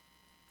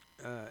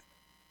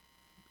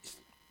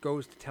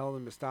goes to tell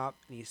them to stop,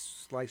 and he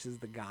slices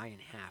the guy in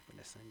half in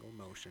a single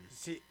motion.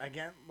 See,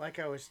 again, like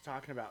I was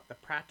talking about, the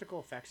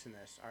practical effects in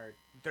this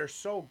they're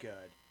so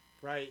good,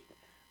 right?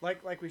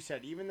 Like we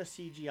said, even the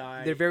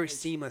CGI. They're very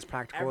seamless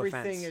practical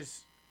effects.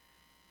 Everything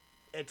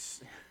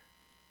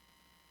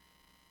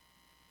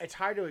it's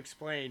hard to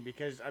explain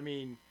because, I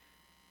mean,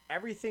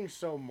 everything's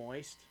so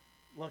moist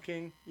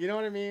looking. You know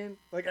what I mean?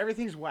 Like,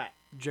 everything's wet.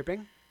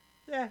 Dripping?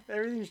 Yeah,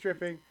 everything's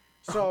dripping.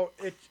 So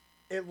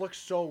it looks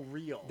so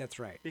real. That's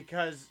right.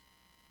 Because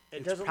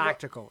It's doesn't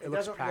practical. It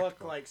looks doesn't practical.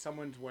 look like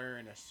someone's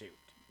wearing a suit.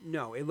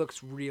 No, it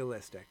looks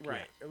realistic.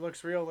 Right. Yeah. It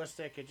looks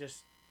realistic. It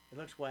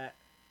looks wet.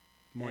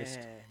 Moist.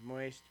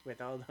 Moist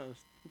with all those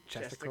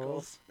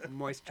Chesticles.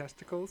 Moist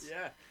chesticles.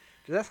 Yeah.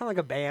 Does that sound like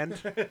a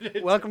band?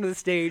 Welcome to the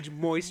stage,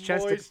 Moist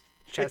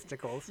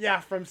Chesticles. Yeah,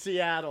 from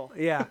Seattle.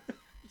 Yeah.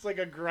 It's like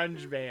a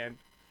grunge band.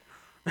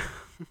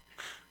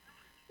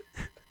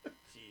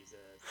 Jesus.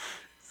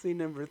 Scene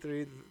number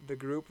 3, the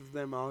group of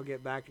them all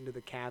get back into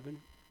the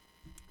cabin.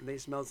 They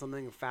smell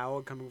something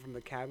foul coming from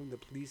the cabin. The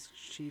police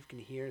chief can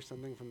hear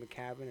something from the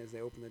cabin as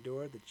they open the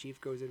door. The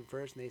chief goes in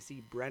first, and they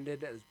see Brenda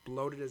as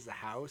bloated as the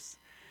house.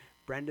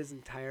 Brenda's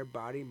entire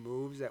body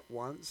moves at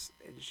once,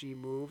 and she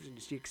moves and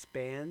she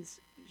expands.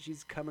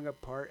 She's coming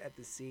apart at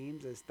the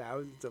seams as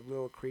thousands of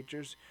little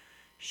creatures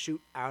shoot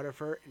out of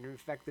her and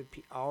infect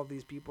all of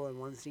these people in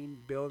one scene.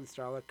 Bill and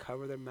Starla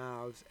cover their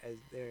mouths as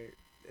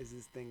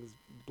this thing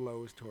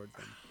blows towards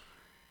them.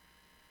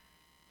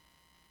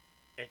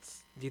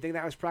 Do you think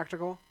that was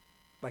practical?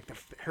 Like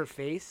her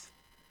face?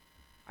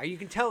 You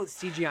can tell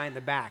it's CGI in the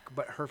back,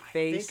 but her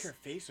face... I think her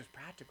face was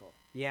practical.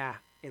 Yeah,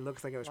 it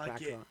looks like it was like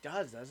practical. It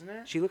does, doesn't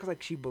it? She looks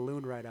like she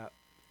ballooned right up.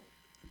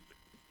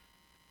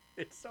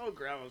 It's so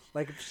gross.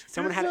 Like if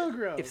someone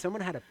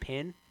had a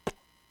pin.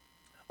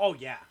 Oh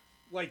yeah,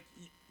 like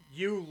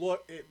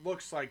it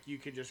looks like you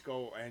could just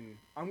go and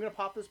I'm gonna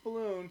pop this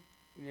balloon.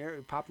 Yeah,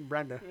 popping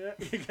Brenda. Yeah,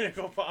 you're gonna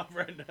go pop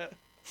Brenda.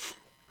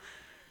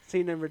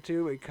 Scene number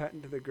 2, we cut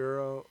into the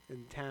girl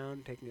in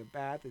town taking a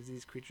bath as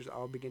these creatures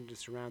all begin to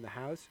surround the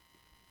house.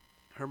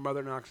 Her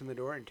mother knocks on the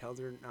door and tells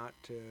her not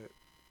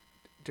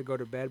to go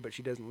to bed, but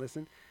she doesn't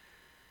listen.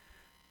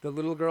 The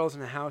little girls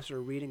in the house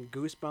are reading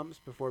Goosebumps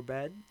before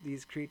bed.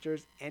 These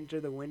creatures enter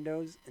the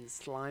windows and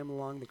slime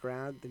along the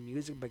ground. The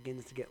music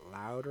begins to get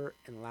louder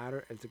and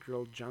louder as the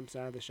girl jumps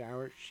out of the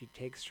shower. She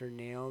takes her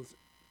nails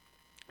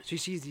She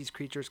sees these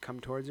creatures come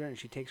towards her, and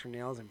she takes her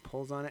nails and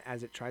pulls on it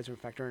as it tries to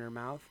infect her in her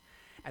mouth.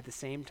 At the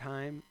same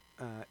time,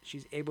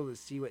 she's able to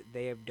see what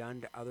they have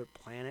done to other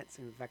planets,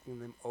 infecting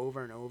them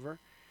over and over.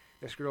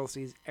 This girl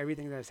sees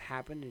everything that has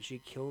happened, and she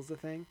kills the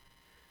thing.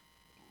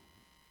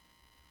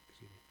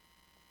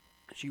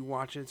 She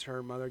watches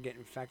her mother get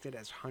infected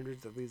as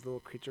hundreds of these little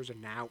creatures are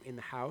now in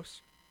the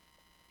house.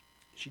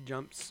 She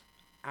jumps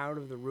out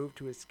of the roof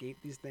to escape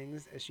these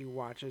things as she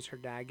watches her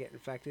dad get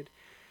infected.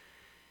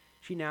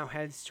 She now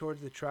heads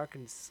towards the truck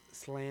and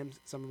slams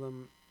some of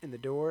them in the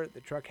door. The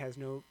truck has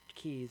no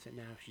keys, and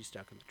now she's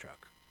stuck in the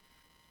truck.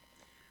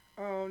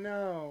 Oh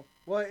no!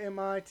 What am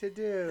I to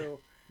do?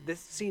 This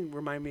scene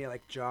reminded me of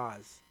like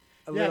Jaws.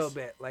 A Yes. little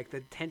bit. Like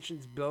the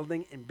tension's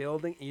building and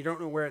building, and you don't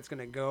know where it's going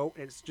to go.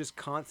 And it's just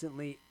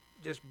constantly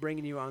just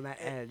bringing you on that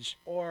edge.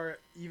 Or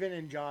even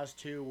in Jaws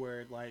 2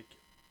 where like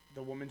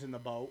the woman's in the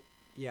boat.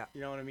 Yeah. You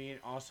know what I mean?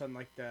 All of a sudden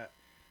like the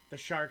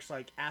shark's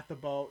like at the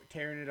boat,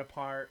 tearing it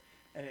apart,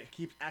 and it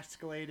keeps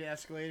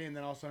escalating, and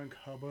then all of a sudden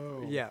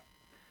kaboom. Yeah.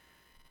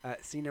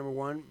 Scene number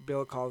 1,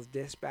 Bill calls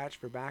dispatch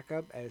for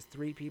backup as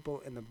 3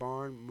 people in the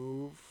barn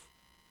move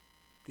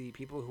the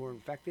people who are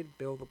infected.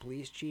 Bill, the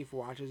police chief,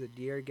 watches a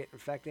deer get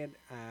infected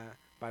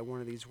by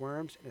one of these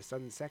worms. In a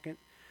sudden second,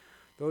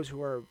 those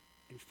who are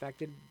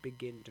infected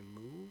begin to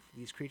move.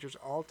 These creatures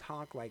all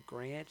talk like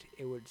Grant.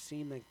 It would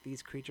seem like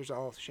these creatures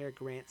all share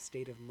Grant's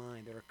state of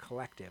mind. They're a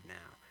collective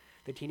now.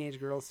 The teenage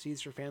girl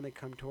sees her family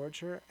come towards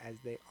her as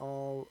they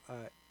all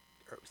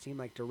seem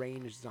like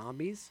deranged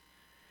zombies.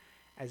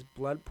 As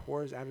blood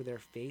pours out of their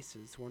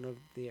faces, one of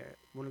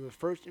the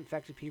first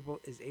infected people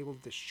is able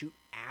to shoot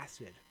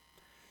acid.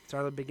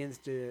 Starla begins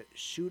to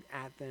shoot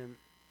at them,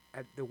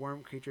 at the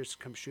worm creatures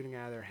come shooting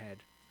out of their head.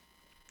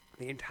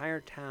 The entire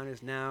town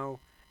is now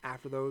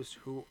after those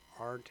who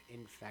aren't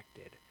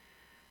infected.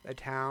 The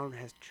town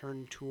has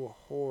turned into a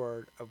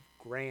horde of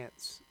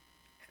Grants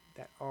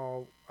that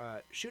all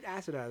shoot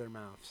acid out of their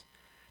mouths.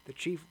 The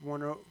chief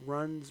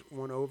runs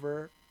one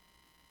over,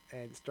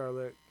 and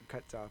Starla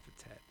cuts off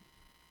its head.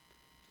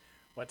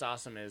 What's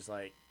awesome is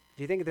like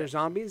Do you think they're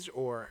zombies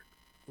or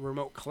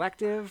remote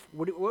collective?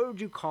 What would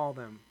you call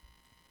them?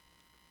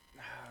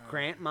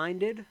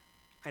 Grant-minded?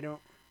 I don't...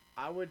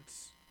 I would.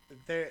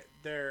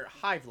 They're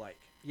hive-like.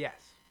 Yes.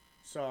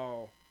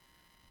 So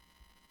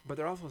But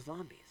they're also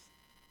zombies.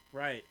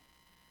 right.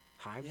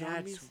 Hive Yeah,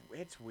 zombies?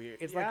 it's weird.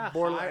 It's yeah, like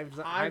borderline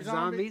hive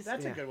zombies?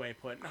 That's Yeah. a good way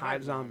of putting it.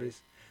 Hive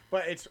zombies.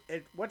 But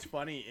what's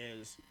funny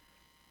is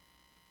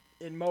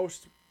in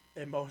most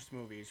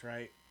movies,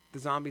 right? The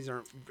zombies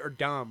are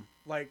dumb.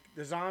 Like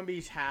the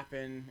zombies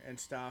happen and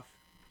stuff,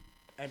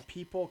 and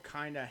people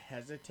kind of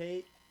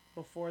hesitate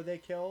before they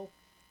kill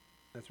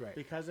That's right.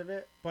 because of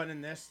it. But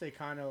in this, they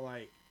kind of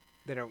like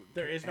They don't...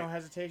 there is no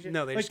hesitation.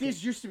 No, they like just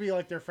these used to be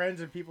like their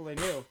friends and people they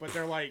knew, but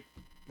they're like,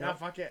 nah, Nope.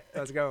 fuck it.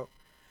 Let's go.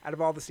 Out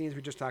of all the scenes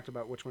we just talked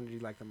about, which one did you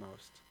like the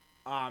most?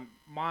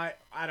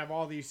 Out of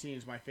all these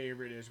scenes, my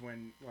favorite is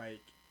when like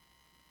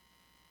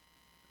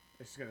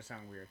this is gonna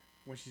sound weird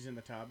when she's in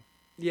the tub.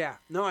 Yeah.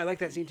 No, I like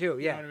that scene too.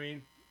 You Yeah. know what I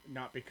mean?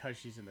 Not because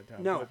she's in the tub.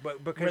 No,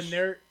 but because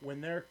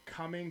when they're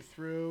coming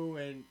through,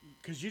 and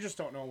because you just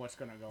don't know what's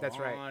gonna go That's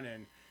on, right.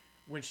 and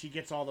when she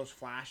gets all those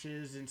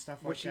flashes and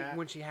stuff when like that.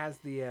 when she has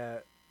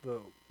the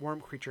worm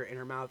creature in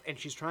her mouth and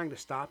she's trying to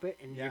stop it,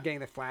 and Yeah. you're getting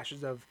the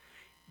flashes of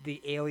the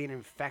alien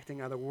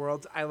infecting other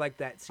worlds. I like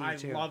that scene I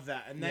too. love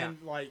that. And then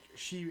like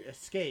she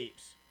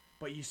escapes,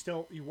 but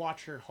you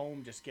watch her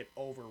home just get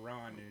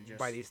overrun and just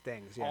by these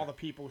things. Yeah. all the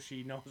people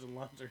she knows and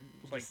loves are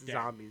like Just dead.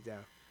 zombies. Yeah.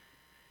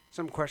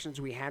 Some questions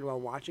we had while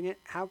watching it: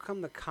 how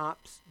come the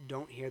cops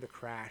don't hear the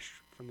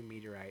crash from the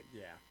meteorite?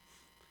 Yeah.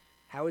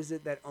 How is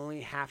it that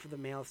only half of the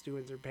male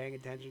students are paying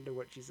attention to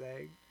what she's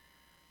saying?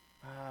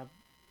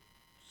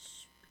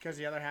 Because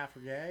the other half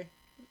are gay.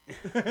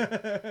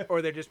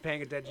 Or they're just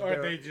paying attention Or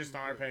to they just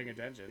aren't paying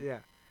attention. Yeah.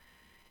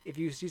 If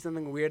you see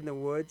something weird in the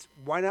woods,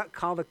 why not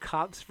call the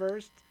cops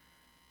first?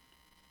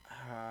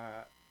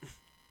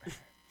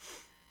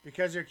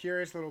 Because you're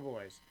curious little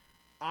boys.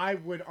 I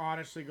would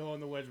honestly go in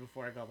the woods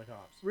before I call the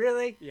cops.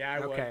 Really? Yeah, I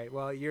would. Okay.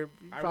 Well, you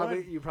I probably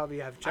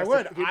have. I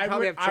would. You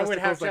probably have I would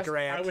have chesticles like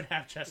Grant. I would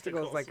have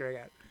testicles. like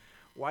Grant.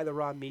 Why the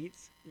raw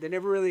meats? They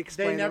never really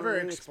explain. They never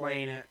really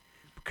explain it.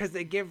 because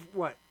they give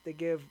what? They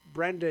give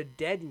Brenda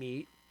dead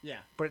meat, Yeah.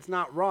 but it's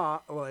not raw.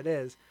 Well, it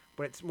is,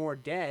 but it's more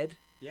dead.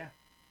 Yeah.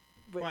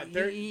 But But he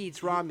they're-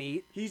 eats raw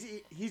meat. He's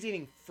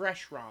eating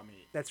fresh raw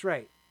meat, That's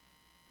right.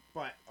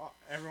 but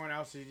everyone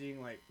else is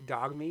eating like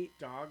Dog meat.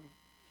 dog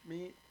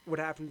meat. What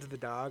happened to the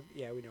dog?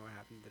 Yeah, we know what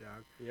happened to the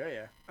dog.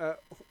 Yeah, yeah.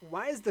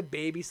 Why is the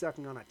baby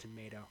sucking on a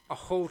tomato? A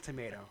whole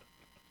tomato.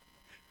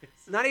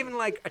 Not even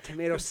like a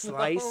tomato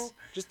slice,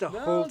 just a No,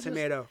 whole just-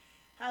 tomato.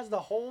 Has the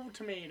whole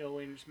tomato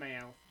in its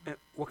mouth.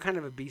 What kind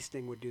of a bee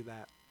sting would do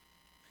that?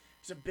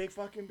 It's a big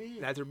fucking bee.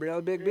 That's a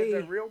real big It's bee.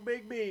 a real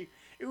big bee.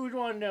 It was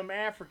one of them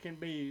African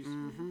bees.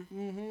 Mm-hmm.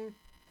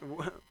 Mm-hmm.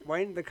 Why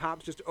didn't the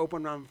cops just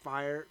open on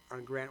fire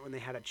on Grant when they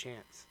had a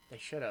chance? they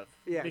should have.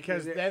 Yeah,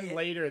 Because it- then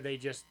later they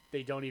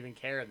don't even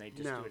care and they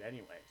just No. do it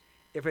anyways.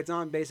 If it's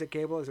on basic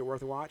cable, is it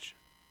worth a watch?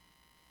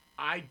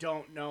 I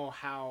don't know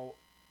how.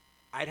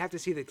 I'd have to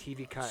see the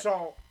TV cut.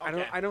 So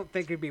okay. I don't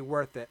think it'd be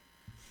worth it.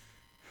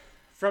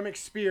 From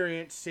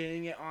experience,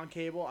 seeing it on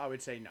cable, I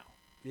would say no,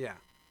 Yeah.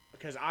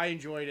 because I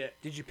enjoyed it.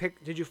 Did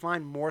you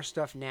find more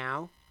stuff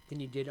now than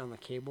you did on the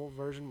cable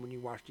version when you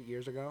watched it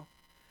years ago?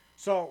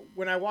 So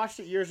when I watched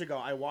it years ago,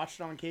 I watched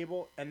it on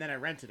cable and then I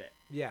rented it,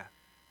 Yeah.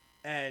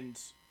 and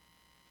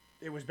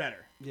it was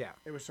better. Yeah.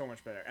 It was so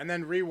much better. And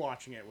then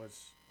rewatching it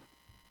was,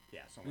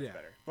 so much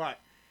better. But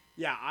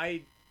yeah,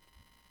 I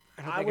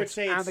would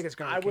say I don't think it's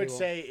going to I would cable.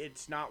 say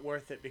it's not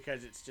worth it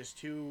because it's just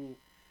too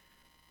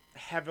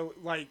heavy.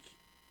 Like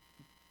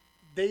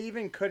they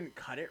even couldn't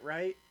cut it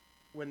right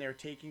when they were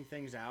taking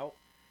things out.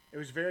 It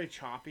was very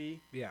choppy.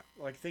 Yeah.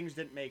 Like things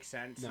didn't make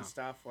sense No. and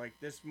stuff. Like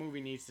this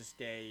movie needs to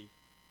stay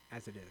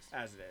As it is.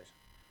 as it is.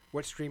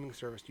 What streaming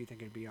service do you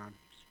think it'd be on?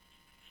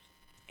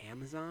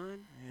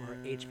 Amazon or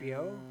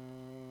HBO?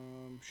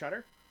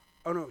 Shudder,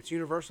 Oh no, it's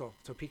Universal.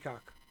 So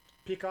Peacock.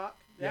 Peacock.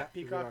 Yeah,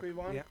 Peacock. Peacock. We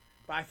won. Yeah.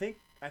 But I think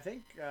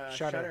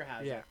Shudder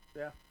has Yeah. it.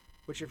 Yeah.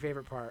 What's your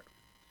favorite part?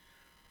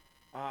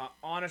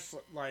 Honestly,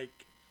 like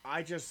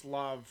I just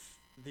love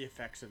the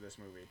effects of this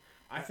movie.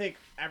 I think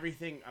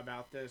everything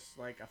about this,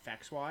 like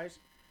effects wise,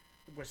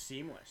 was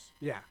seamless.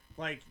 Yeah.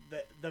 Like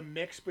the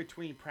mix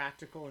between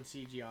practical and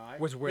CGI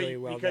Was really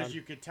well because done.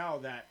 you could tell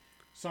that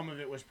some of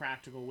it was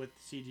practical with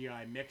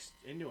CGI mixed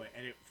into it,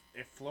 and it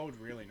flowed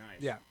really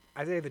nice. Yeah.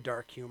 I say the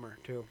dark humor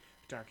too.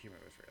 Dark humor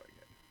was really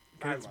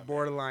good. 'Cause I it's loved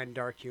borderline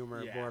dark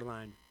humor, Yeah.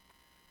 borderline.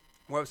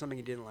 What was something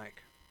you didn't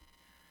like?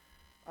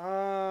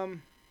 it.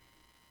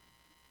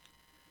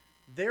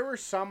 There were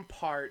some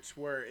parts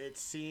where it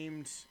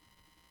seemed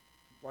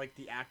like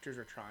the actors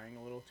are trying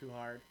a little too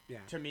hard. Yeah.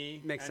 To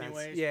me, Makes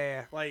anyways. sense.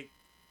 Yeah. Like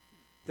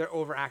They're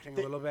overacting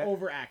a little bit.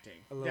 Overacting.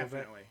 A little bit,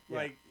 Definitely. yeah.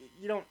 Like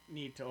you don't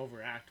need to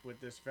overact with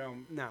this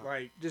film. No.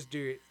 Like Just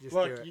do it. Just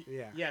look, do it.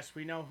 Yeah. yes,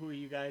 we know who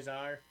you guys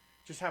are.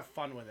 Just have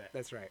fun with it.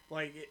 That's right.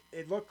 Like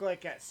it looked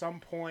like at some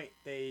point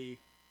they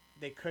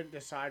couldn't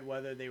decide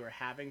whether they were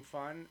having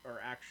fun or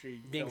actually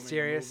Being filming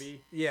serious. A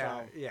movie. Yeah.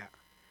 So, Yeah.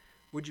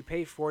 Would you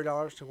pay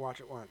 $4 to watch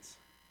it once?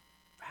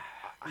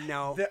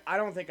 No. I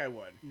don't think I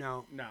would.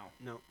 No. No.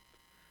 No.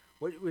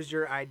 What is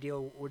the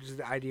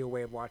ideal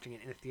way of watching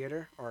it, in a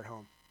theater or at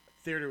home?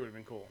 Theater would have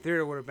been cool.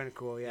 Theater would have been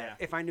cool, yeah. Yeah.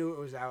 If I knew it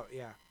was out,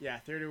 yeah. Yeah,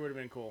 theater would have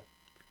been cool.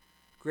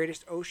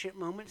 Greatest oh shit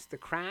moments: the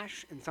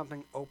crash and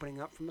something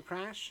opening up from the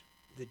crash,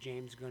 the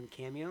James Gunn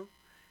cameo,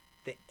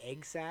 the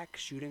egg sack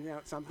shooting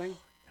out something.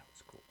 That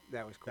was cool.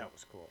 That was cool. That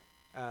was cool.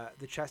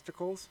 The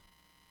chesticles.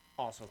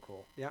 Also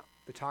cool. Yeah.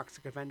 The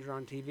Toxic Avenger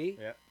on TV.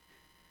 Yeah.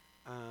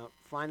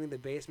 Finding the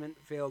basement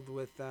filled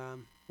with.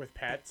 With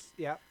pets.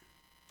 Yeah.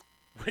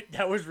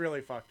 That was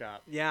really fucked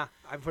up. Yeah.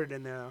 I put it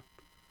in there.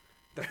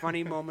 The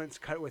funny moments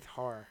cut with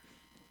horror.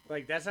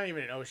 Like that's not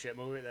even an oh shit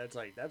movie. That's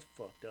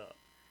fucked up.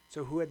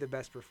 So who had the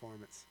best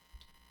performance?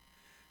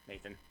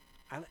 Nathan.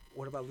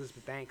 What about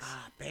Elizabeth Banks?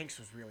 Banks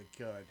was really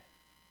good.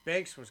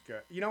 Banks was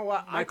good. You know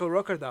what? Michael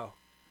Rooker, though.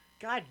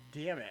 God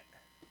damn it.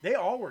 They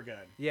all were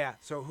good. Yeah.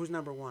 So who's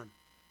number one?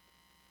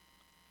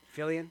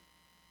 Fillion.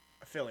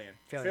 Fillion.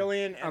 Fillion.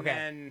 Fillion and Okay.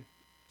 then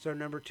So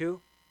number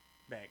two.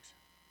 Banks.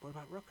 What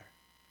about Rooker?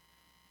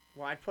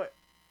 Well, I'd put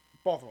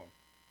both of them.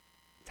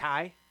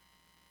 Ty.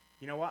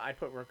 You know what? I'd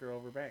put Rooker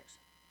over Banks.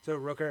 So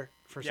Rooker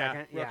for Yeah,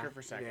 second. Rooker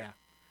for second. Yeah.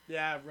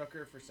 Yeah,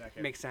 Rooker for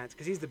second. Makes sense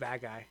because he's the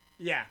bad guy.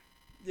 Yeah.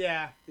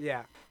 Yeah.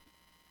 Yeah.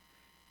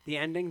 The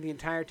ending: the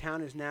entire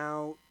town is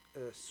now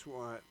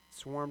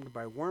swarmed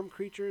by worm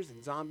creatures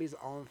and zombies,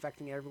 all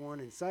infecting everyone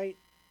in sight.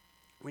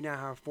 We now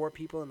have 4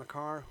 people in the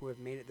car who have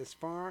made it this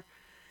far.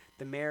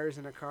 The mayor is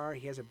in a car.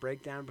 He has a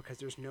breakdown because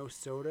there's no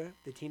soda.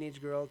 The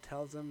teenage girl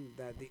tells him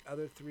that the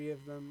other 3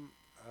 of them,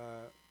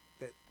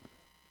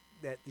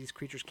 that these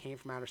creatures came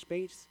from outer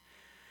space.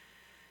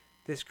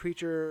 This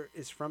creature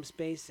is from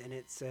space, and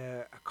it's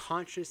a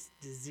conscious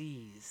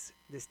disease.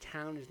 This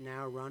town is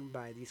now run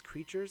by these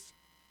creatures.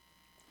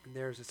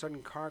 There's a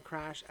sudden car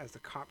crash as the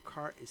cop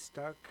car is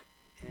stuck,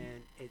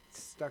 and it's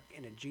stuck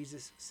in a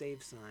Jesus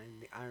save sign.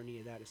 The irony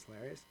of that is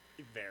hilarious.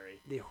 Very.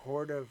 The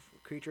horde of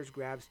creatures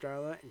grab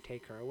Starla and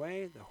take her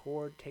away. The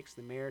horde takes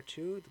the mayor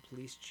too. The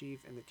police chief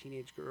and the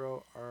teenage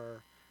girl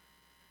are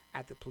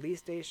at the police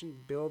station.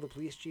 Bill, the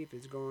police chief,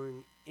 is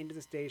going into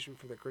the station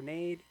for the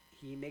grenade.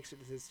 He makes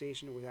it to the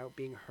station without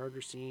being heard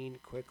or seen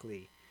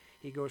quickly.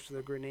 He goes for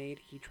the grenade.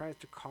 He tries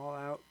to call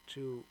out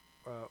to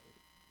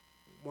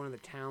one of the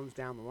towns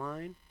down the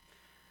line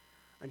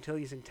until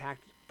he's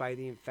attacked by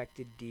the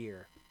infected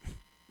deer.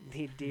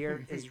 The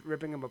deer is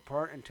ripping him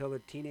apart until the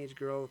teenage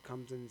girl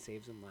comes in and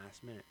saves him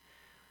last minute.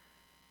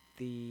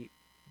 The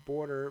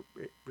border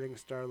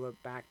brings Starla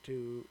back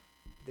to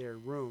their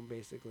room,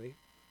 basically.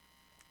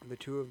 The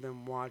 2 of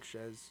them watch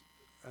as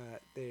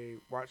they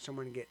watch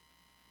someone get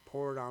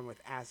poured on with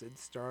acid.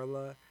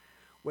 Starla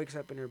wakes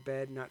up in her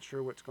bed, not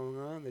sure what's going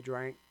on. The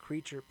giant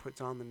creature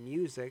puts on the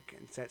music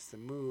and sets the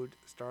mood.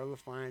 Starla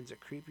finds a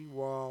creepy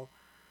wall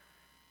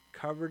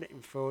covered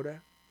in photos.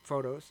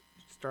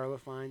 Starla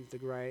finds the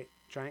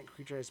giant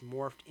creature has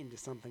morphed into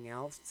something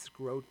else. This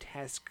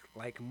grotesque,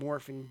 like,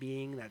 morphing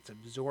being that's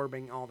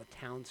absorbing all the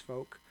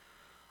townsfolk.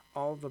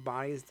 All the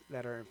bodies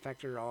that are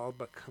infected are all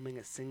becoming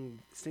a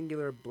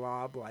singular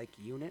blob-like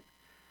unit.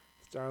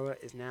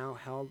 Starla is now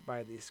held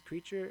by this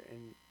creature,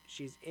 and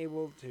she's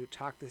able to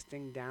talk this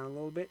thing down a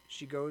little bit.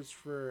 She goes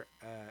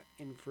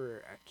in for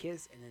a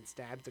kiss and then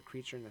stabs the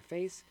creature in the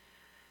face.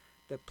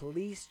 The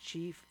police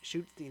chief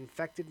shoots the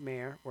infected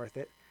mayor. Worth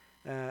it.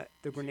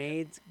 The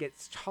grenades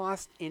gets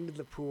tossed into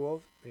the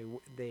pool.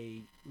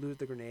 They lose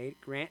the grenade.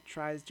 Grant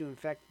tries to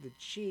infect the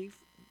chief,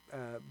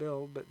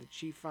 Bill, but the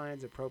chief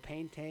finds a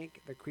propane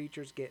tank. The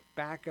creatures get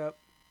back up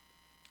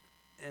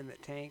in the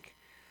tank.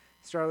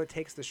 Starla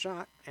takes the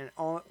shot, and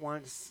all at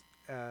once,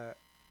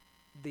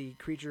 the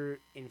creature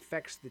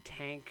infects the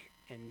tank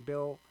and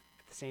Bill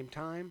at the same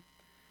time.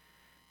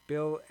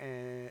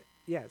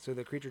 So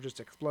the creature just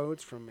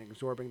explodes from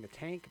absorbing the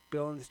tank.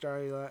 Bill and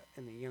Starla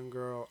and the young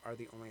girl are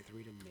the only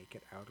three to make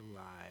it out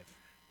alive.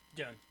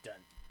 Dun, dun,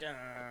 dun.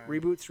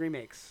 Reboots,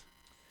 remakes.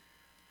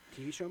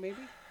 TV show, maybe?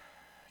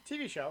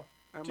 TV show.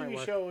 Might TV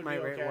work. show would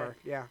Might be okay. work,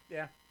 yeah.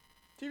 Yeah.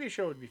 TV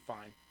show would be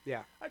fine.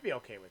 Yeah. I'd be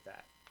okay with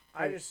that.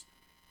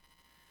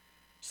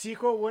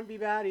 Sequel wouldn't be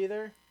bad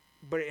either.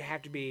 But it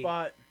had to be...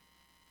 But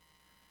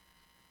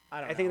I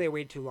don't know. I think they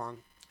waited too long.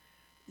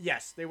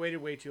 Yes, they waited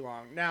way too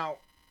long. Now,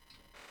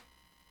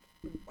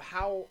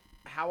 how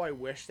I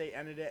wish they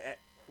ended it at,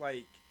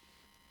 like,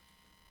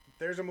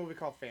 there's a movie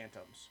called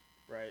Phantoms,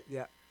 right?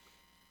 Yeah.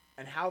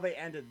 And how they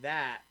ended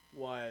that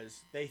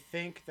was they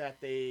think that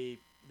they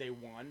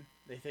won.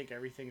 They think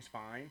everything's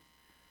fine.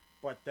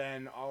 But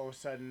then all of a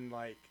sudden,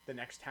 like, the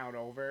next town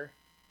over,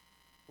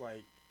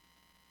 like,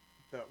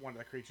 one of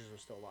the creatures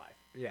was still alive.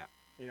 Yeah.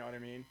 You know what I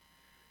mean?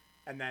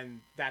 And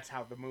then that's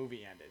how the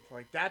movie ended.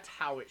 Like, that's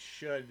how it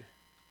should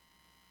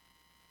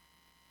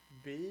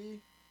be.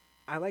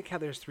 I like how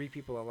there's 3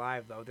 people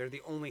alive, though. They're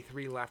the only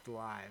 3 left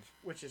alive.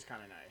 Which is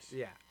kind of nice.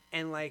 Yeah.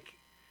 And, like,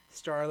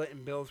 Starlet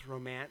and Bill's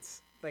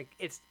romance, like,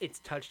 it's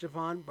touched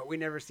upon, but we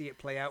never see it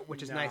play out,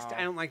 which is nice.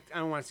 I don't want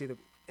to see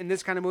in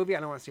this kind of movie, I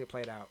don't want to see it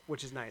played out,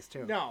 which is nice,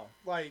 too. No,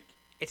 like...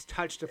 It's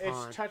touched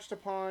upon. It's touched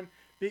upon,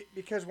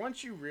 because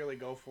once you really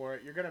go for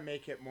it, you're going to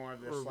make it more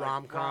of this,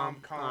 like,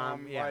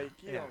 rom-com. Yeah, like,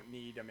 you don't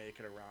need to make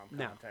it a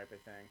rom-com type of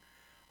thing.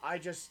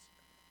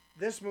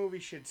 This movie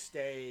should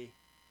stay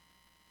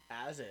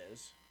as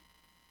is.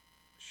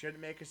 Shouldn't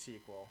make a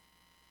sequel.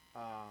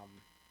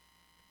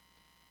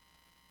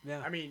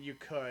 Yeah. I mean, you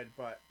could,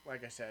 but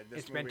like I said,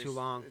 it's been too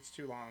long. It's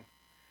too long.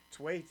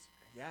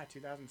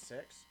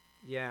 2006.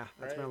 Yeah,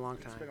 that's been a long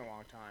time. It's been a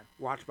long time.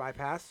 Watch,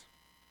 bypass?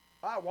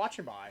 Watch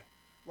and buy.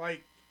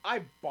 Like,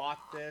 I bought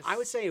this. I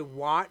would say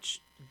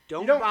watch,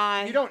 don't buy.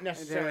 buy. You don't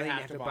necessarily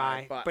have to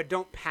buy, but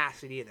don't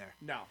pass it either.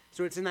 No.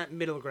 So it's in that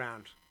middle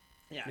ground.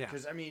 Yeah,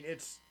 because, I mean,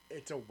 it's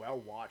a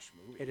well-watched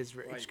movie. It is.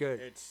 It's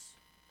good.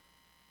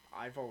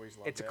 I've always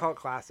loved it. It's a cult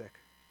classic.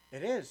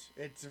 It is.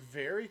 It's a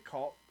very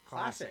cult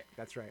classic.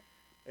 That's right.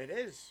 It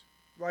is.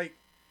 Like,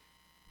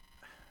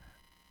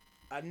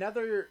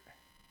 another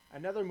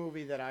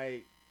movie that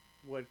I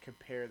would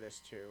compare this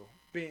to,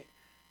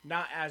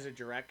 not as a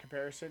direct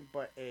comparison,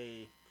 but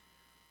a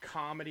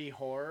comedy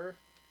horror,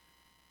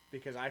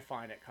 because I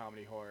find it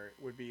comedy horror,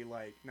 would be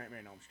like Nightmare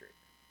on Elm Street.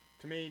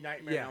 To me,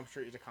 Nightmare on Elm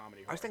Street is a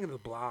comedy horror. I was thinking of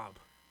The Blob.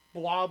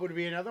 Blob would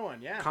be another one,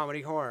 yeah.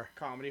 Comedy horror.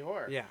 Comedy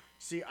horror. Yeah.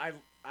 See, I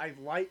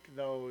like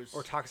those...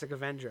 Or Toxic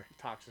Avenger.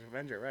 Toxic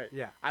Avenger, right.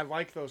 Yeah. I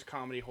like those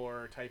comedy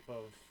horror type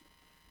of...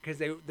 Because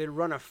they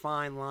run a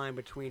fine line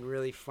between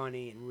really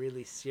funny and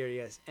really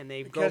serious, and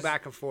they go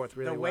back and forth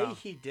really well. The way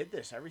he did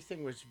this,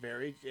 everything was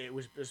it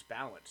was just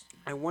balanced.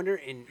 I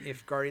wonder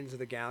if Guardians of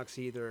the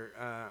Galaxy,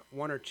 either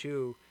 1 or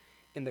 2,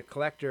 in the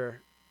collector's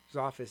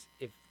office,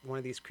 if one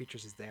of these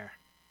creatures is there.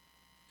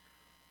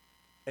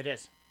 It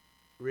is.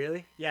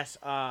 Really? Yes.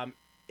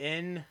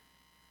 In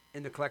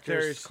the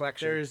collector's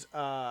collection.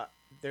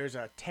 There's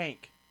a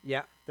tank.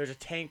 Yeah. There's a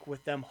tank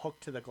with them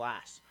hooked to the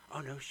glass. Oh,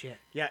 no shit.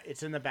 Yeah,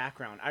 it's in the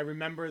background. I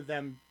remember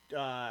them,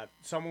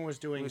 someone was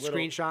doing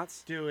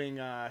screenshots? Doing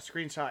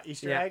screenshot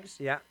Easter eggs.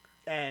 Yeah.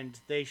 And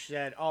they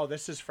said, oh,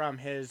 this is from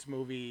his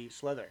movie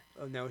Slither.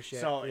 Oh, no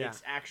shit. So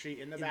it's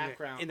actually in the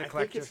background. I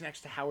think it's next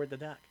to Howard the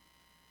Duck.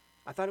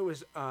 I thought it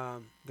was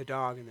the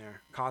dog in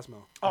there,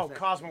 Cosmo. Oh,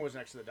 Cosmo was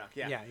next to the duck,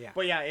 yeah. Yeah, yeah.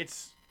 But yeah,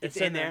 it's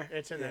in there.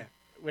 It's in there,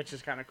 which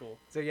is kind of cool.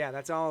 So yeah,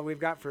 that's all we've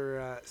got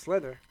for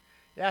Slither.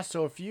 Yeah,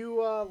 so if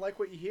you like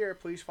what you hear,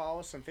 please follow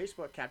us on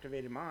Facebook,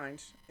 Captivated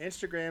Minds.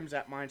 Instagram's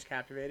at Minds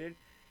Captivated.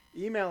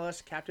 Email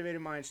us,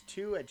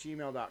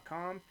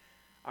 captivatedminds2@gmail.com.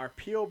 Our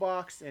P.O.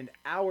 Box and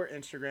our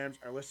Instagrams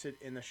are listed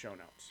in the show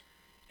notes.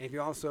 If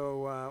you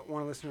also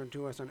want to listen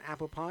to us on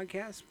Apple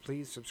Podcasts,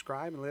 please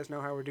subscribe and let us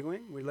know how we're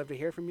doing. We'd love to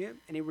hear from you.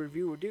 Any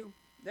review would do.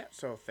 Yeah,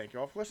 so thank you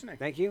all for listening.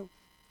 Thank you.